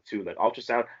this one too. Like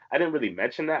Ultrasound, I didn't really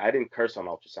mention that. I didn't curse on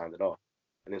Ultrasound at all.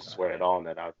 I didn't swear at all on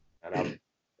that album.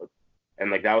 And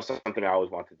like that was something I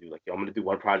always wanted to do. Like, yo, I'm gonna do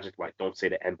one project where I don't say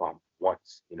the N bomb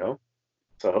once,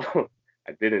 So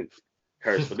I didn't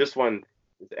curse. But this one,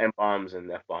 it's N bombs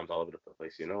and F bombs all over the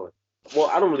place, Well,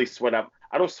 I don't really swear that.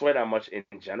 I don't swear that much in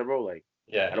general. Like,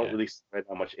 I don't really swear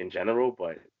that much in general.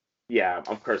 But yeah,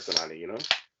 I'm cursing on it,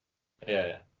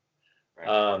 Yeah.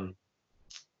 Right.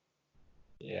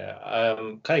 Yeah.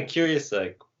 I'm kind of curious,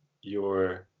 like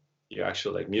your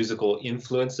actual like musical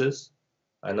influences.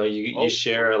 I know you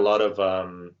share a lot of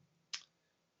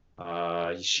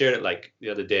you shared it like the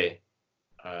other day.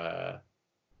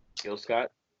 Gil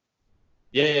Scott.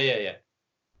 Yeah.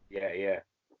 Yeah.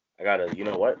 I gotta. You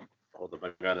know what? Hold up.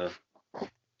 I gotta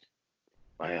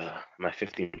my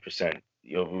 15%.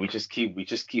 Yo, we just keep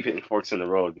hitting forks in the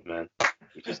road, man.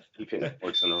 We just keep hitting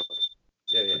forks in the road.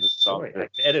 Yeah. But this is Don't all worry. I good.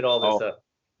 can edit all this Oh, up.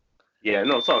 yeah,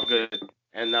 no, it's all good.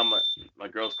 And now my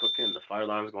girl's cooking. The fire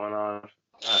alarm's going on.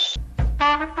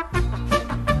 Ah,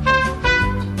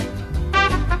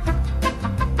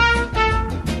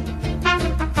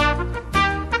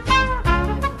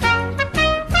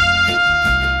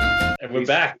 And we're Peace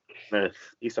back. on earth.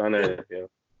 Peace on earth, yo.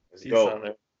 Let's Peace go. on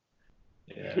it.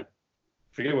 Yeah.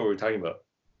 Forget what we were talking about.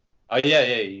 Oh yeah.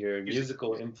 Your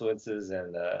musical influences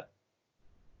and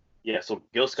Yeah, so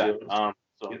Gil Scott.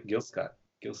 So Gil Scott.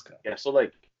 yeah, so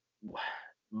like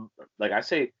I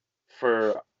say,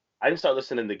 I didn't start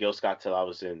listening to Gil Scott till I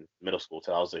was in middle school,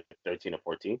 till I was like 13 or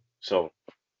 14. So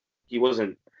he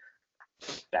wasn't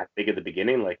that big at the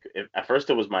beginning. Like at first,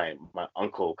 it was my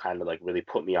uncle kind of like really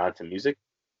put me onto music.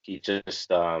 He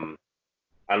just I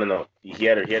don't know. He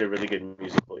had a really good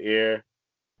musical ear,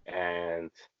 and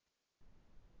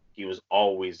he was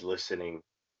always listening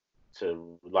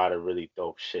to a lot of really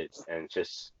dope shit. And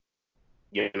just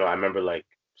I remember like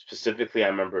specifically, I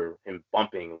remember him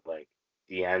bumping like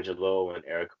D'Angelo and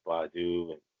Eric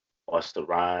Badu and Busta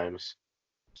Rhymes.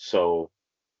 So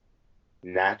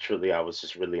naturally, I was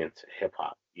just really into hip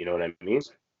hop. You know what I mean?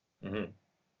 Mm-hmm.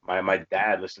 My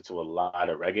dad listened to a lot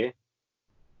of reggae,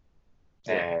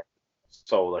 Yeah. and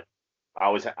so like I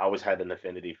always had an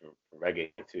affinity for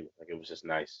reggae too. Like it was just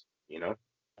nice, you know.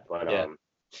 But Yeah.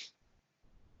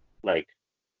 like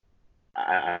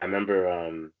I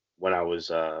remember when I was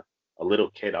a little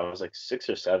kid, I was like 6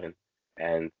 or 7,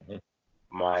 and Mhm.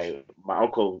 my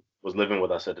uncle was living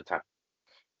with us at the time,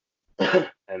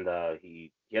 and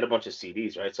he had a bunch of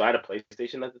CDs, right? So I had a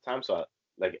PlayStation at the time, so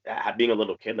being a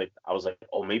little kid, like I was like,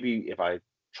 oh, maybe if I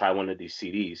try one of these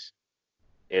CDs,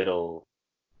 it'll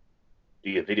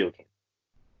be a video game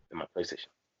in my PlayStation,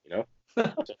 you know?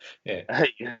 So, Yeah.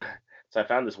 yeah. So I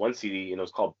found this one CD, and it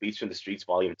was called Beats from the Streets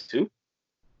Volume 2,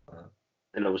 Uh-huh.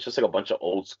 and it was just like a bunch of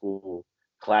old school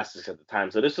classics at the time.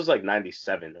 So this was like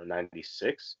 97 or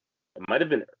 96. It might have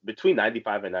been between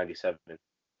 95 and 97.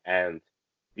 And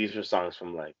these were songs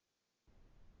from like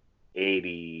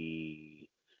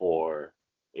 84,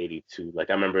 82. Like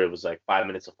I remember it was like 5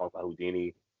 Minutes of Funk by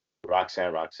Houdini,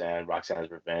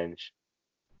 Roxanne's Revenge,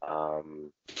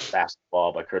 um,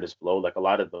 Basketball by Curtis Blow. Like a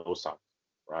lot of those songs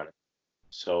were on it.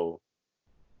 So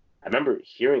I remember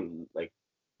hearing like,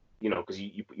 because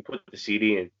you put the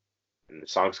CD in and the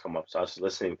songs come up. So I was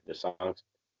listening to the songs,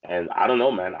 and I don't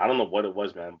know, man. I don't know what it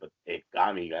was, man, but it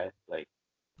got me, guys. Like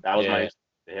that was my Yeah.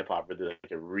 hip hop. Really, like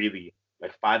it really,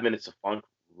 like 5 Minutes of Funk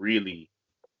really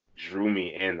drew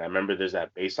me in. I remember there's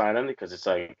that bass line on it because it's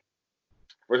like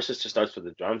first it just starts with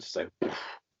the drums. It's like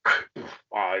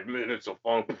 5 minutes of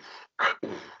funk,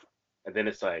 and then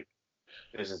it's like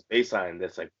there's this bass line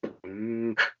that's like.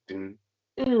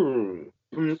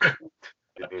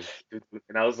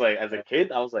 And I was like, as a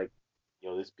kid, I was like,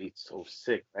 yo, this beat's so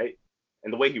sick, right?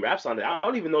 And the way he raps on it, I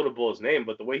don't even know the bull's name,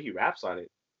 but the way he raps on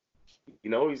it,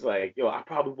 he's like, yo, I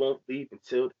probably won't leave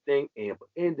until the thing, and but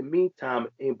in the meantime,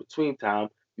 in between time,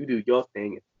 you do your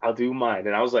thing, and I'll do mine.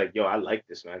 And I was like, yo, I like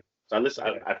this, man. So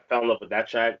I fell in love with that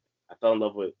track. I fell in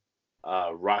love with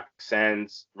Roxanne,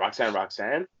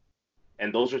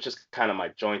 and those were just kind of my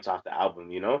joints off the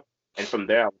album, And from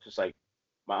there, I was just like,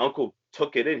 my uncle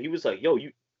took it in. He was like, yo,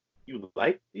 you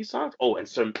like these songs? Oh, and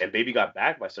Baby Got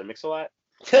Back by Sir Mix-a-Lot.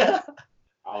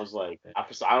 I was like, I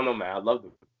don't know, man. I love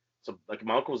them. So like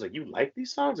my uncle was like, "You like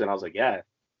these songs?" And I was like, "Yeah."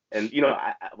 And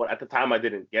well, at the time I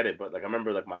didn't get it, but like I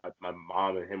remember like my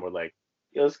mom and him were like,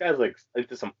 "Yo, this guy's like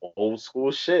into some old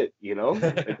school shit," Like,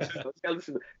 this guy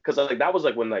because like that was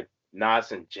like when like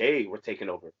Nas and Jay were taking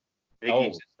over. Biggie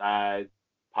just died,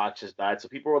 Pac just died, so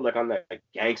people were like on that like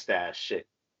gangsta ass shit.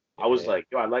 I was like,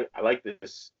 "Yo, I like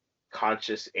this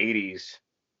conscious '80s,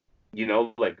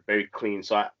 like very clean."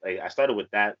 So I started with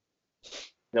that.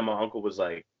 Then my uncle was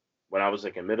like, when I was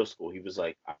like in middle school, he was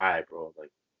like, "All right, bro,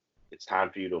 like it's time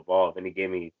for you to evolve." And he gave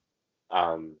me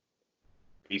um,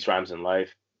 Beats, Rhymes, and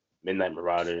Life, Midnight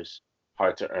Marauders,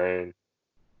 Hard to Earn,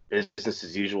 Business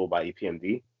as Usual by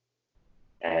EPMD,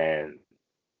 and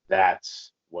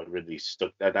that's what really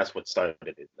stuck. That's what started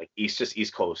it. Like East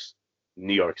Coast,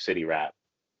 New York City rap.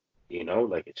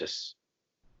 Like it just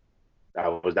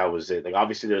that was it. Like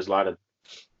obviously there's a lot of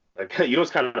like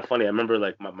it's kind of funny. I remember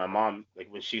like my mom like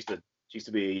when she used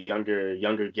to be a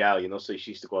younger gal, so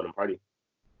she used to go out and party.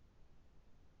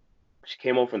 She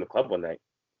came home from the club one night,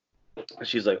 and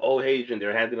she's like, "Oh, hey, Adrian,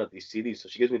 they're handing out these CDs." So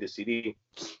she gives me the CD,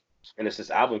 and it's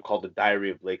this album called The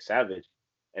Diary of Blake Savage,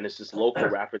 and it's this local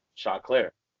rapper, Shot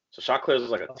Claire. So Shot Clears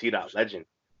was like a T-Dot legend.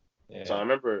 Yeah. So I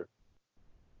remember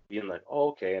being like, oh,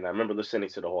 okay. And I remember listening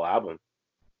to the whole album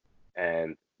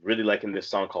and really liking this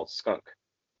song called Skunk.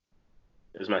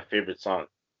 It was my favorite song.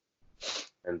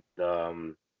 And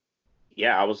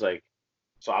yeah, I was like,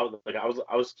 so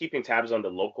I was keeping tabs on the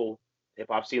local hip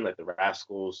hop scene, like the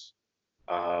Rascals,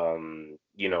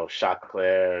 you know, Shot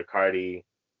Claire, Cardi,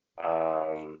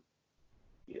 um,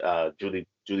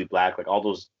 Julie Black, like all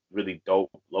those really dope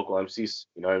local MCs.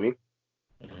 You know what I mean?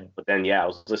 Mhm. But then yeah, I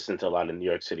was listening to a lot of New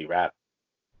York City rap,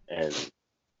 and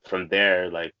from there,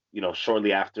 like you know,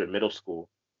 shortly after middle school,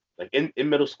 like in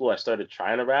middle school, I started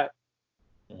trying to rap.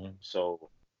 Mhm. So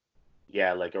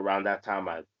yeah, like around that time,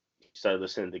 I started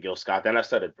listening to Gil Scott. Then I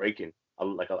started breaking. I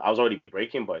was already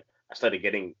breaking, but I started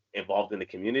getting involved in the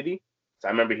community. So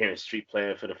I remember hearing Street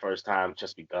Player for the first time,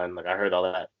 Just Begun. Like I heard all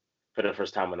that for the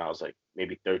first time when I was like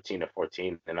maybe 13 or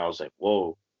 14, and I was like,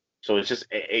 whoa. So it's just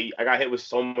I got hit with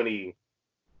so many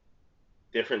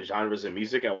different genres of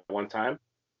music at one time,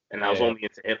 and I was Yeah. only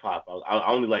into hip hop.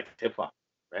 I only liked hip hop,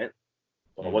 right?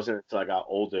 So it Mm. wasn't until I got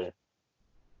older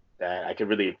that I could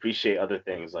really appreciate other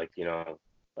things, like you know,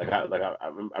 I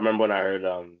remember when I heard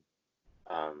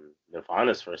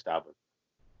Nirvana's first album.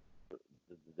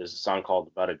 There's a song called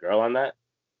 "About a Girl" on that,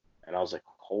 and I was like,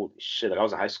 holy shit! Like I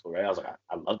was in high school, right? I was like,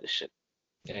 I love this shit.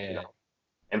 Yeah. You know,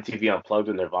 MTV Unplugged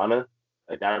with Nirvana,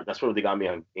 like that's what really got me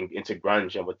into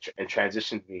grunge and and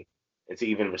transitioned me into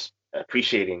even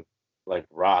appreciating like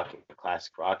rock and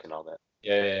classic rock and all that.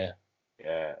 Yeah.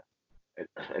 Yeah.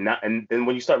 Yeah, and then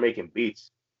when you start making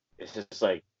beats, it's just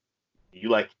like you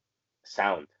like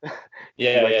sound. You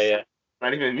Yeah. like Yeah. sound.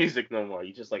 Not even music no more.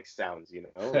 You just like sounds, you know?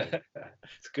 Yeah. Like,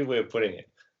 It's a good way of putting it.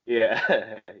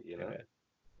 yeah, you know.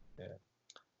 Yeah.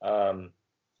 Um,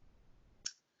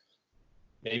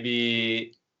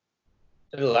 maybe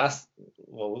the last.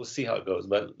 Well, we'll see how it goes.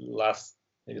 But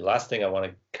maybe last thing I want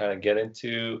to kind of get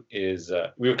into is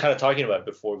we were kind of talking about it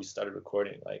before we started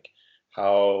recording, like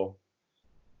how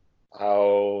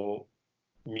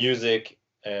music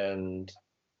and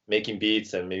making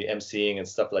beats and maybe emceeing and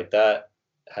stuff like that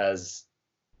has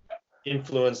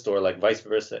influenced, or like vice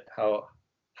versa,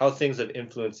 how things have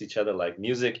influenced each other, like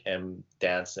music and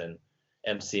dance and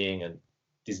emceeing and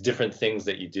these different things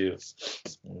that you do,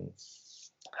 and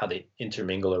how they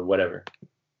intermingle or whatever.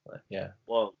 But yeah.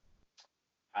 Well,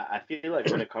 I feel like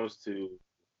when it comes to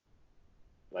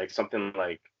like something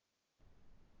like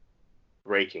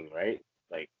breaking, right?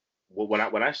 Like when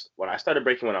I started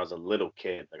breaking when I was a little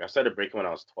kid, like I started breaking when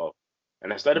I was 12,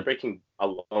 and I started breaking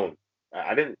alone.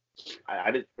 I didn't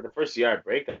I did for the first year I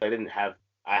break. I didn't have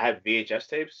I had VHS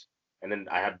tapes, and then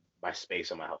I had my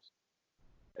space in my house,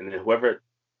 and then whoever at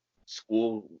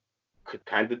school could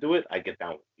kind of do it, I get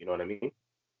down with. You know what I mean?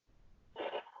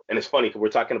 And it's funny because we're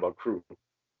talking about crew.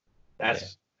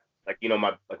 That's like you know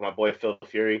my boy Phil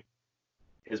Fury.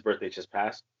 His birthday just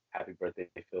passed. Happy birthday,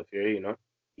 Phil Fury. You know,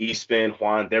 Eastman,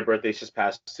 Juan, their birthdays just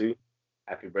passed too.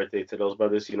 Happy birthday to those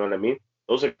brothers. You know what I mean?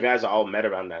 Those are guys I all met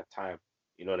around that time.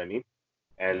 You know what I mean?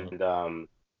 Mhm. And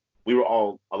we were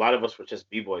all a lot of us were just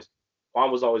b boys.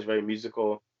 Juan was always very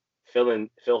musical. Phil,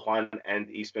 Juan, and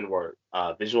Eastman were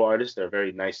visual artists. They're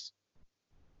very nice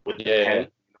with the Yeah.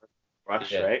 pen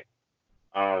brush, Yeah. right?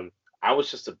 I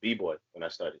was just a b boy when I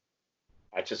started.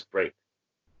 I just break,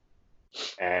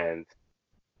 and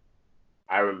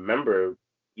I remember,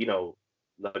 you know,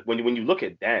 like when you look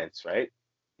at dance, right?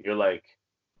 You're like,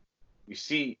 you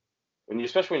see,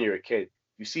 especially when you're a kid,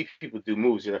 you see people do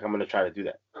moves. You're like, I'm gonna try to do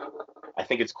that. I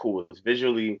think it's cool. It's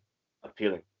visually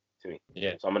appealing to me,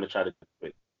 Yeah. so I'm gonna try to do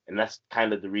it. And that's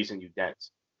kind of the reason you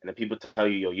dance. And then people tell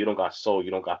you, yo, you don't got soul,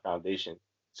 you don't got foundation.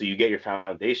 So you get your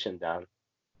foundation down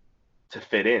to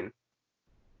fit in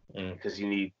Mm. because you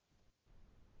need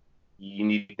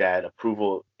that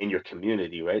approval in your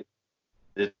community, right?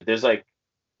 There's like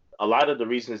a lot of the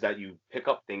reasons that you pick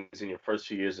up things in your first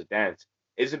few years of dance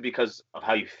isn't because of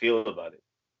how you feel about it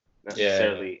Yeah.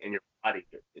 necessarily in your body.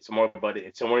 It's more about it.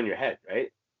 It's somewhere in your head,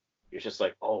 right? You're just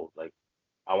like, oh, like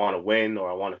I want to win or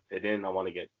I want to fit in. I want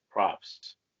to get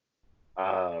props.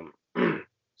 Um,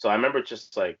 so I remember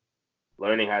just like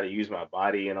learning how to use my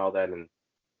body and all that, and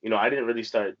you know, I didn't really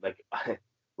start like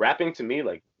rapping to me.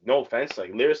 Like, no offense,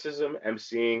 like lyricism,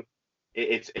 emceeing,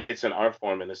 it's an art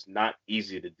form and it's not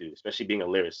easy to do, especially being a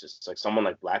lyricist. It's like someone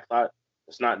like Black Thought.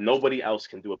 It's not nobody else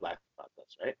can do what Black Thought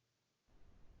does, right?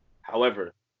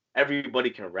 However, everybody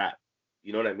can rap.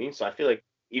 You know what I mean? So I feel like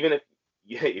even if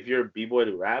if you're a b boy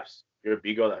who raps, you're a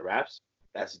b girl that raps,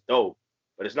 that's dope.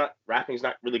 But it's not rapping's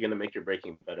not really gonna make your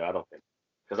breaking better. I don't think,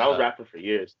 because I was Uh, rapping for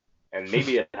years, and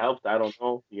maybe it helped. I don't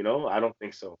know. You know, I don't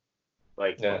think so.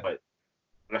 Like, yeah. but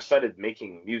when I started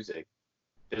making music,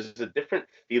 there's a different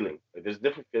feeling. Like there's a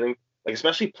different feeling, like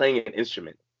especially playing an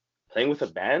instrument, playing with a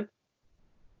band.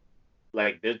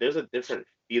 Like there's a different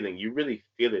feeling. You really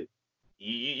feel it.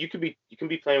 You can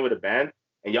be playing with a band,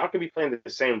 and y'all can be playing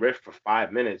the same riff for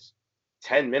 5 minutes,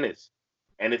 10 minutes,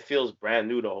 and it feels brand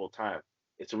new the whole time.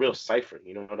 It's a real cipher.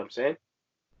 You know what I'm saying?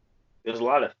 There's a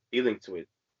lot of feeling to it.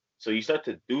 So you start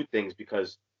to do things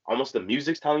because almost the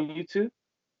music's telling you to,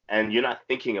 and you're not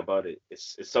thinking about it.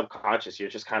 It's subconscious. You're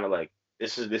just kind of like,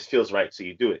 this feels right. So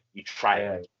you do it. You try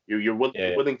Yeah. it. You're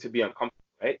willing to be uncomfortable,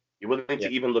 right? You're willing Yeah.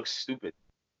 to even look stupid.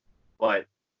 But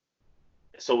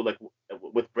so like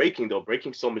with breaking though,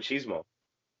 breaking so machismo,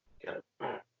 you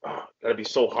gotta be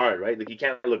so hard, right? Like you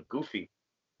can't look goofy,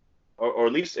 or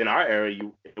at least in our era,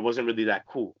 it wasn't really that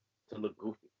cool to look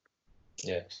goofy.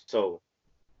 Yeah. So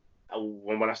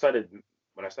when I started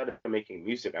making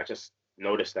music, I just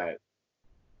noticed that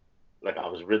like I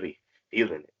was really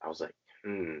feeling it. I was like,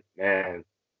 man,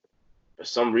 for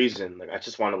some reason, like I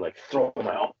just want to like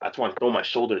I just want to throw my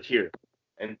shoulders here,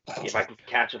 and if I can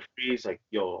catch a freeze, like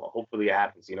yo, hopefully it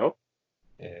happens, you know.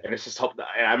 Yeah. And it's just hope.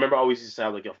 And I remember I always used to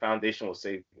have like, your foundation will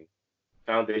save me.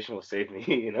 Foundation will save me,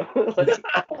 you know.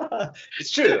 Like, It's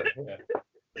true. Yeah.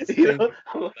 you know,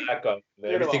 Back up, you know,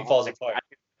 everything falls apart.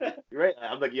 You're right.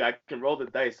 I'm like, yeah, I can roll the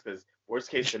dice because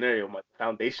worst case scenario, my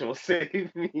foundation will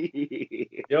save me.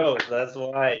 Yo, that's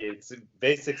why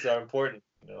basics are important,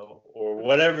 you know, or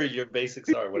whatever your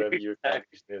basics are, whatever your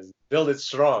foundation is, build it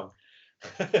strong.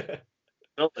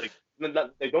 No, like,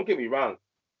 don't get me wrong.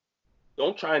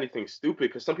 Don't try anything stupid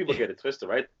because some people get it twisted,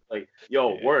 right? Like,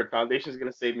 yo, Yeah. word, foundation's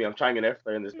gonna save me. I'm trying an air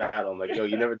flare in this battle. I'm like, yo,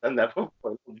 you never done that before.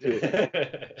 Don't do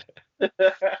it.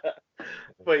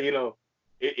 But you know,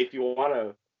 if you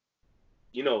wanna,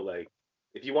 you know, like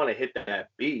if you wanna hit that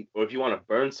beat or if you wanna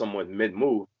burn someone mid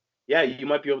move, yeah, you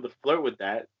might be able to flirt with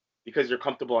that because you're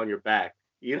comfortable on your back.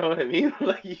 You know what I mean?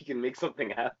 Like you can make something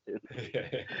happen.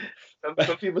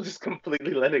 Some people just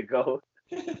completely let it go.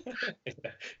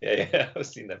 Yeah, I've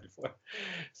seen that before.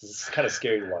 It's kind of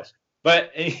scary to watch. But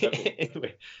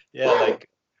anyway, yeah, like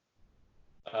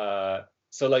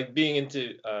so like being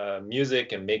into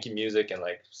music and making music and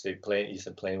like say you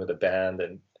said playing with a band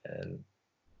and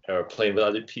or playing with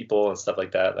other people and stuff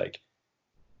like that, like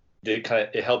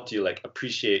it helped you like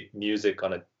appreciate music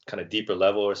on a kind of deeper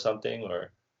level or something,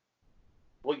 or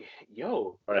Well,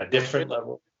 yo, on a different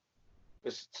level.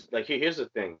 it's like here's the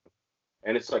thing,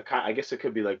 and it's like I guess it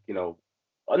could be like, you know,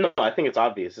 no, I think it's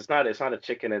obvious. It's not a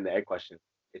chicken and the egg question.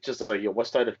 It's just like, yo, what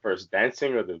started first,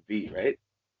 dancing or the beat, right?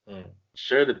 Mm.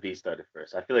 Sure, the beat started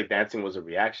first. I feel like dancing was a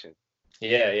reaction.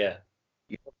 Yeah.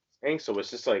 You know what I'm saying? So it's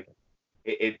just like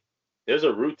it there's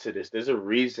a root to this. There's a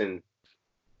reason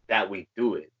that we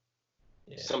do it.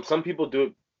 Yeah. Some people do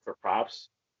it for props.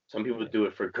 Some people do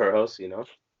it for girls, you know.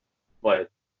 But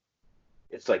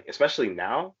it's like, especially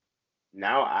now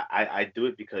I do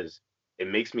it because it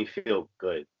makes me feel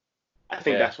good. I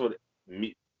think that's what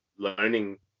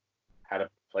learning how to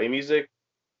play music,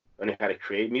 learning how to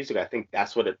create music, I think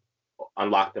that's what it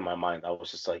unlocked in my mind. I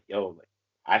was just like, yo, like,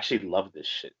 I actually love this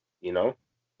shit, you know?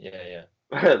 Yeah.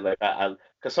 Like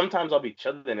because sometimes I'll be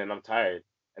chilling and I'm tired,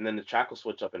 and then the track will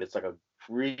switch up and it's like a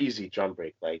crazy drum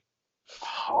break, like a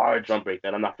hard drum break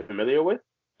that I'm not familiar with,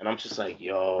 and I'm just like,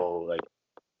 yo, like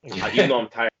even though I'm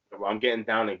tired, I'm getting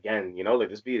down again, you know, like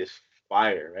this beat is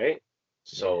fire, right?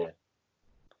 So,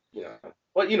 you know,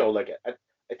 but you know, like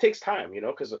it takes time, you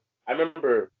know, because I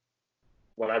remember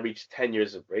when I reached 10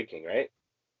 years of breaking, right?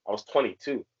 I was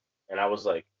 22, and I was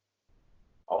like,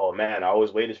 oh man, I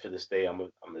always waited for this day. I'm a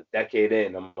decade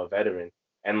in, I'm a veteran,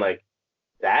 and like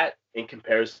that in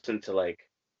comparison to like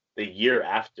the year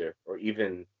after, or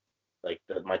even like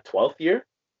my 12th year,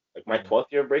 like my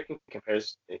 12th year of breaking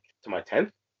compares to my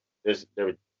 10th. There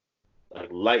were like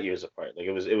light years apart. Like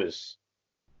it was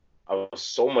I was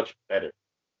so much better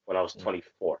when I was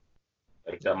 24.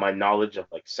 Like that, my knowledge of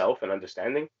like self and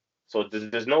understanding. So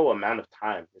there's no amount of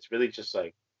time. It's really just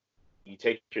like you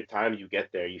take your time, you get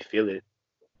there, you feel it.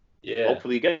 Yeah.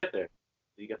 Hopefully you get there.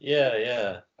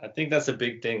 Yeah. I think that's a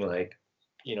big thing. Like,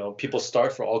 you know, people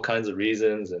start for all kinds of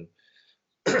reasons, and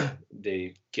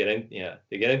they get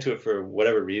into it for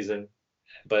whatever reason.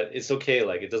 But it's okay.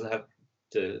 Like, it doesn't have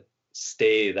to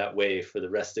stay that way for the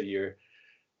rest of your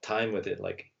time with it.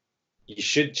 Like, you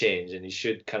should change and you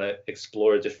should kind of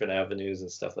explore different avenues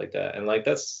and stuff like that. And like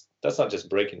that's not just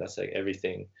breaking. That's like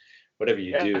everything, whatever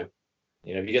you do.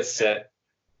 You know, if you get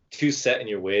too set in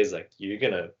your ways, like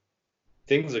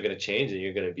things are gonna change, and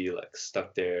you're gonna be like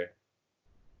stuck there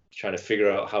trying to figure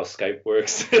out how Skype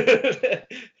works.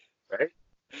 Right?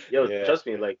 Yo, Yeah. trust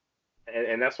me, like,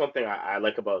 and that's one thing I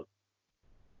like about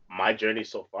my journey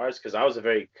so far is because I was a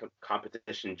very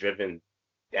competition driven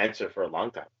dancer for a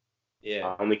long time. Yeah.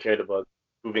 I only cared about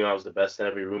proving I was the best in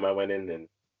every room I went in and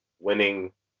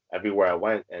winning everywhere I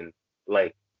went. And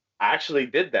like, I actually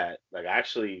did that. Like, I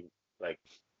actually like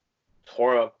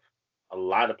tore up a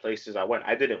lot of places I went.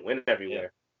 I didn't win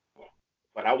everywhere,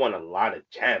 but I won a lot of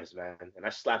jams, man. And I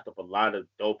slapped up a lot of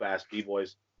dope ass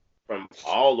b-boys from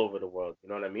all over the world. You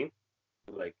know what I mean?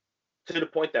 Like, to the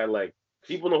point that like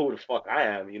people know who the fuck I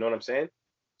am. You know what I'm saying?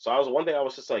 So I was one day I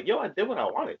was just like, yo, I did what I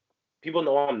wanted. People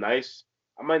know I'm nice.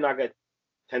 I might not get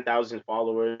 10,000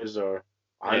 followers or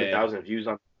Yeah, yeah. 100,000 views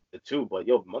on the two, but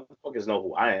yo, motherfuckers know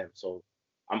who I am. So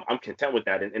I'm content with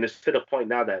that. And it's to the point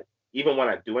now that even when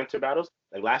I do enter battles,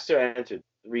 like last year I entered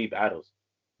 3 battles.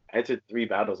 I entered 3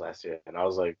 battles last year, and I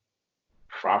was like,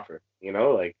 proper, you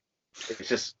know, like it's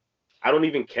just I don't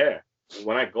even care.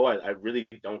 When I go, I really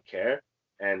don't care.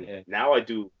 And Yeah. now I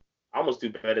almost do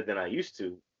better than I used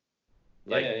to.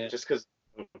 Like Yeah, yeah. just because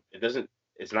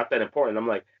it's not that important. I'm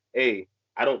like, hey,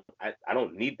 I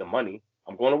don't need the money.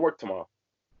 I'm going to work tomorrow.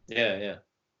 Yeah, yeah.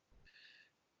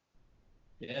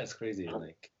 Yeah, it's crazy.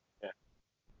 Like, Yeah.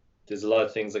 there's a lot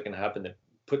of things that can happen that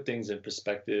put things in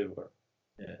perspective or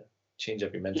change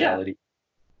up your mentality.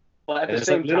 But at And the it's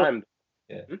like same little- time,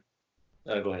 Yeah.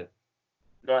 Go ahead.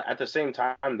 no, at the same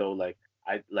time though,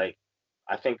 I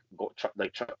think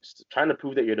trying to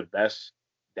prove that you're the best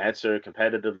dancer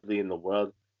competitively in the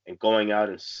world and going out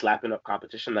and slapping up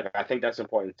competition, like I think that's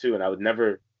important too. And I would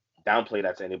never downplay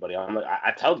that to anybody. I'm like,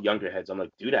 I tell younger heads, I'm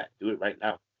like, do it right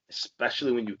now,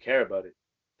 especially when you care about it,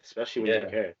 especially when you Yeah.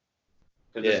 care,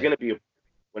 because Yeah. there's gonna be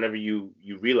whenever you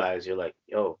realize you're like,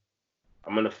 yo,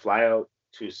 I'm gonna fly out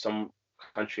to some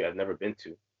country I've never been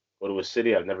to, go to a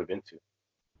city I've never been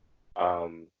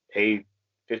to, pay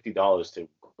 $50 to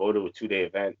go to a 2-day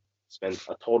event, spend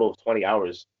a total of 20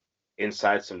 hours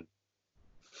inside some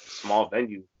small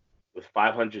venue with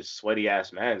 500 sweaty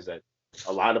ass mans that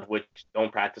a lot of which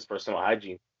don't practice personal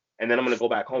hygiene. And then I'm gonna go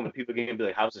back home and people are gonna be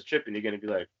like, "How's the trip?" And you're gonna be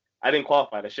like, "I didn't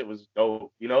qualify. That shit was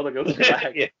dope." You know, like it was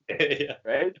black, Yeah, yeah.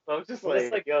 right? So it's just Well,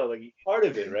 it's like, yo, like Part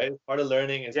of it, right? Part of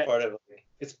learning is Yeah. part of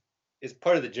it's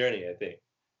part of the journey, I think.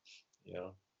 You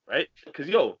know. right? Because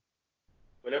yo,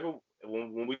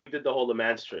 when we did the whole Le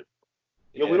Mans trip,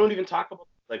 yo, Yeah. we don't even talk about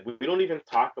we don't even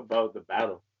talk about the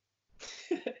battle.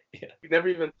 Yeah. We never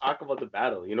even talk about the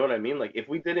battle. You know what I mean? Like if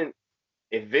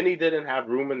Vinny didn't have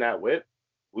room in that whip,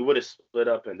 we would have split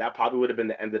up, and that probably would have been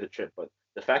the end of the trip. But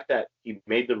the fact that he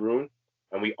made the room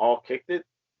and we all kicked it,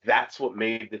 that's what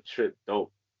made the trip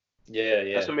dope. Yeah, That's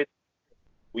yeah. what made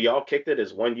we all kicked it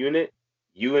as one unit.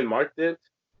 You and Mark did,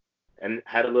 and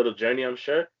had a little journey, I'm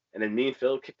sure. And then me and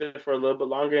Phil kicked it for a little bit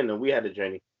longer, and then we had a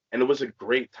journey, and it was a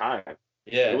great time.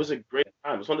 Yeah. It was a great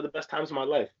time. It was one of the best times of my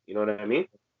life. You know what I mean?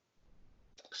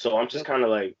 So I'm just kind of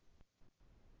like,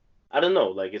 I don't know.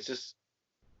 Like it's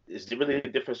really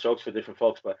different strokes for different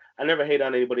folks. But I never hate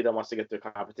on anybody that wants to get their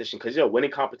competition because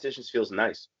winning competitions feels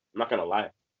nice. I'm not gonna lie,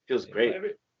 it feels great.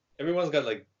 Everyone's got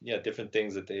like different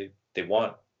things that they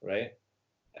want, right?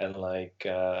 And like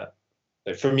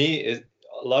for me,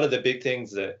 a lot of the big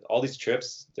things that all these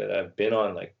trips that I've been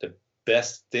on, like the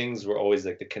best things were always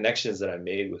like the connections that I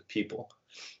made with people,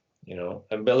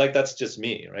 but like that's just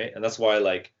me, right? And that's why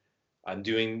like I'm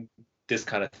doing this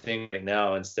kind of thing right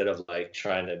now instead of like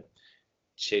trying to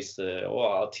chase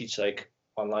I'll teach like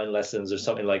online lessons or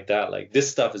something like that. Like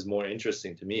this stuff is more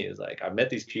interesting to me. Is like I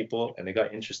met these people and they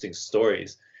got interesting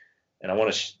stories, and I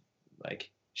want to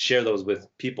share those with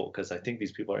people because I think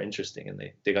these people are interesting and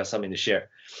they got something to share.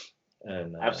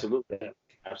 And Absolutely.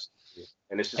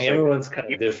 And it's just everyone's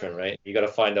kind of different, right? You got to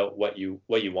find out what you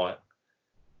want.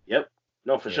 Yep.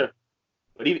 No, for sure.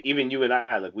 But even you and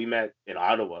I, like we met in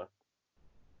Ottawa,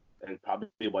 and probably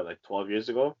 12 years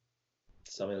ago.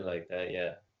 Something like that,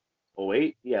 yeah. Oh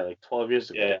wait, yeah, like 12 years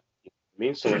ago. Yeah. You know what I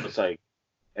mean, so it's like,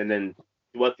 and then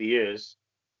throughout the years,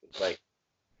 it's like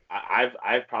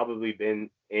I've probably been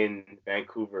in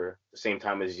Vancouver the same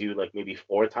time as you, like maybe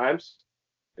 4 times,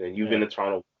 and then you've been to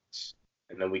Toronto once,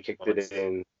 and then we kicked it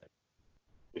in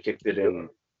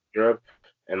Europe,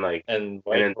 and like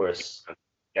Whitehorse.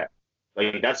 Yeah,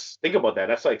 like think about that.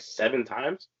 That's like 7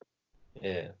 times.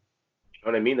 Yeah. You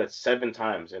know what I mean? That's 7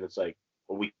 times, and it's like,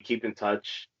 well, we keep in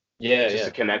touch. Yeah, just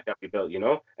to connect that we built,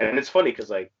 And it's funny because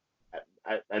like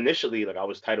I initially I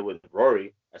was titled with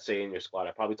Rory. I say in your squad.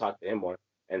 I probably talked to him more,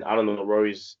 and I don't know.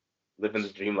 Rory's living the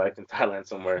dream life in Thailand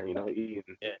somewhere,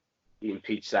 eating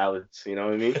peach salads. You know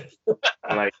what I mean?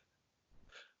 And like,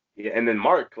 yeah. And then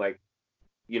Mark,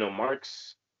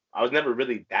 Mark's. I was never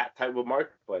really that type of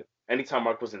Mark, but anytime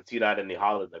Mark was in T-Dot and he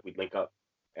hollered, like we'd link up.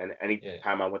 And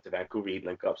anytime I went to Vancouver, he'd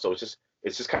link up. So it's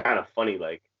just kind of funny,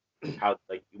 like how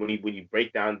like when you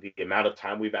break down the amount of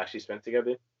time we've actually spent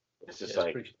together, it's just Yeah,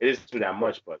 like it isn't that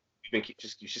much, but you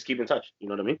just keep in touch. You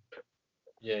know what I mean?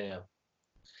 Yeah.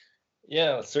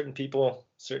 Certain people,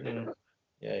 you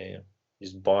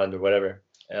just bond or whatever,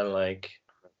 and like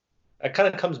it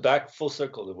kind of comes back full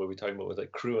circle to what we're talking about with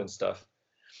like crew and stuff.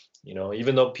 You know,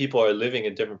 even though people are living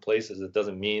in different places, it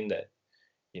doesn't mean that,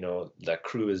 you know, that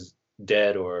crew is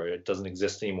dead or it doesn't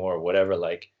exist anymore or whatever.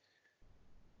 Like,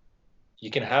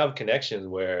 you can have connections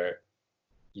where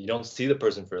you don't see the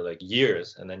person for like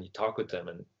years, and then you talk with them,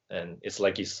 and it's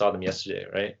like you saw them yesterday,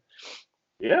 right?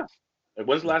 Yeah. Like,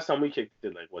 when's the last time we kicked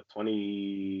it? Like what,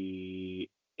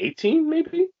 2018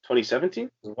 maybe? 2017?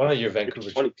 One of your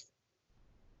Vancouver trips.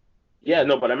 Yeah,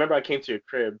 no, but I remember I came to your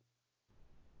crib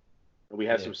and we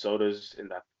had Yeah. some sodas,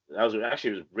 and that was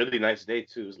actually, it was a really nice day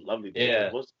too. It was a lovely day.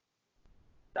 Yeah.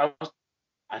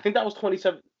 I think that was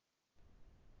 27.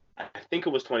 I think it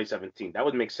was 2017. That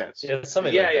would make sense. Yeah,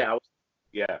 something Yeah, like that.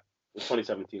 it was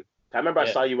 2017. I remember I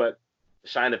Yeah. saw you at the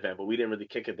Shine event, but we didn't really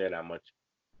kick it there that much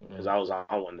because I was on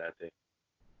one that day.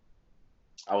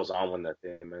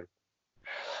 Man.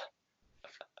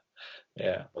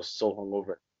 Yeah. I was so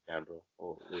hungover. Yeah, bro.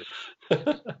 Oh, weird.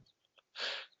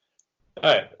 All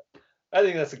right. I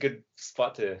think that's a good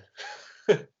spot to.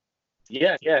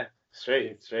 Yeah.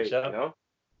 Straight. Finish You up. know.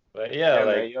 But yeah,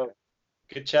 like man, yo.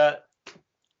 good chat,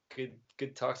 good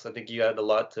talks. I think you had a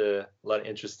lot of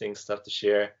interesting stuff to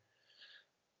share.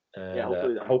 And, Yeah,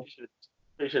 hopefully, I'm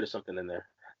pretty sure there's something in there.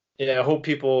 Yeah, I hope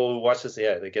people watch this.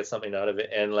 Yeah, they get something out of it.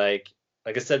 And like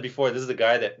I said before, this is the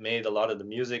guy that made a lot of the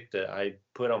music that I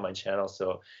put on my channel.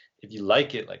 So if you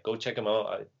like it, like go check him out.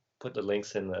 I put the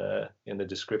links in the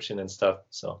description and stuff.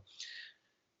 So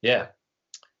yeah,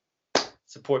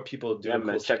 support people doing Yeah,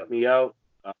 man, cool check stuff. me out.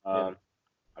 Yeah.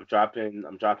 I'm dropping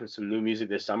some new music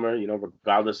this summer, you know,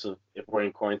 regardless of if we're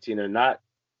in quarantine or not.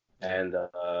 And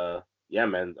yeah,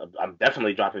 man, I'm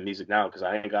definitely dropping music now because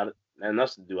I ain't got nothing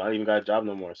else to do. I don't even got a job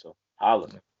no more. So holla.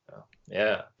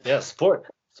 Yeah, support.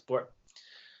 All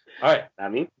right, I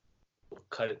mean, we'll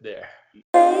cut it there.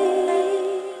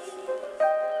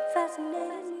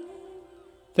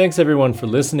 Thanks everyone for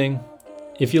listening.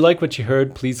 If you like what you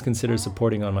heard, please consider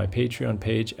supporting on my Patreon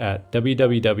page at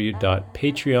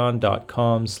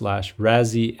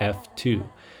www.patreon.com/RazzyF2.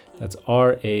 That's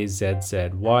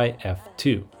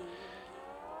RAZZYF2.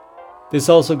 This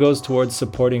also goes towards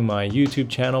supporting my YouTube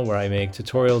channel where I make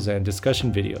tutorials and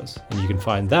discussion videos. And you can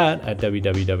find that at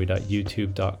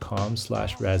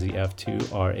www.youtube.com/RazzyF2,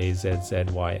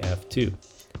 RAZZYF2.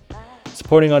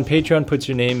 Supporting on Patreon puts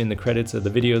your name in the credits of the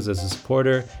videos as a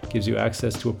supporter, gives you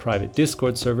access to a private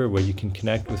Discord server where you can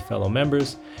connect with fellow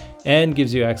members, and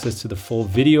gives you access to the full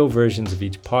video versions of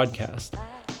each podcast.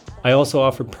 I also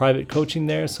offer private coaching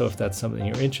there, so if that's something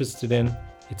you're interested in,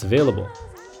 it's available.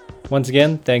 Once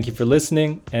again, thank you for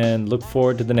listening and look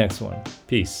forward to the next one.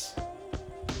 Peace.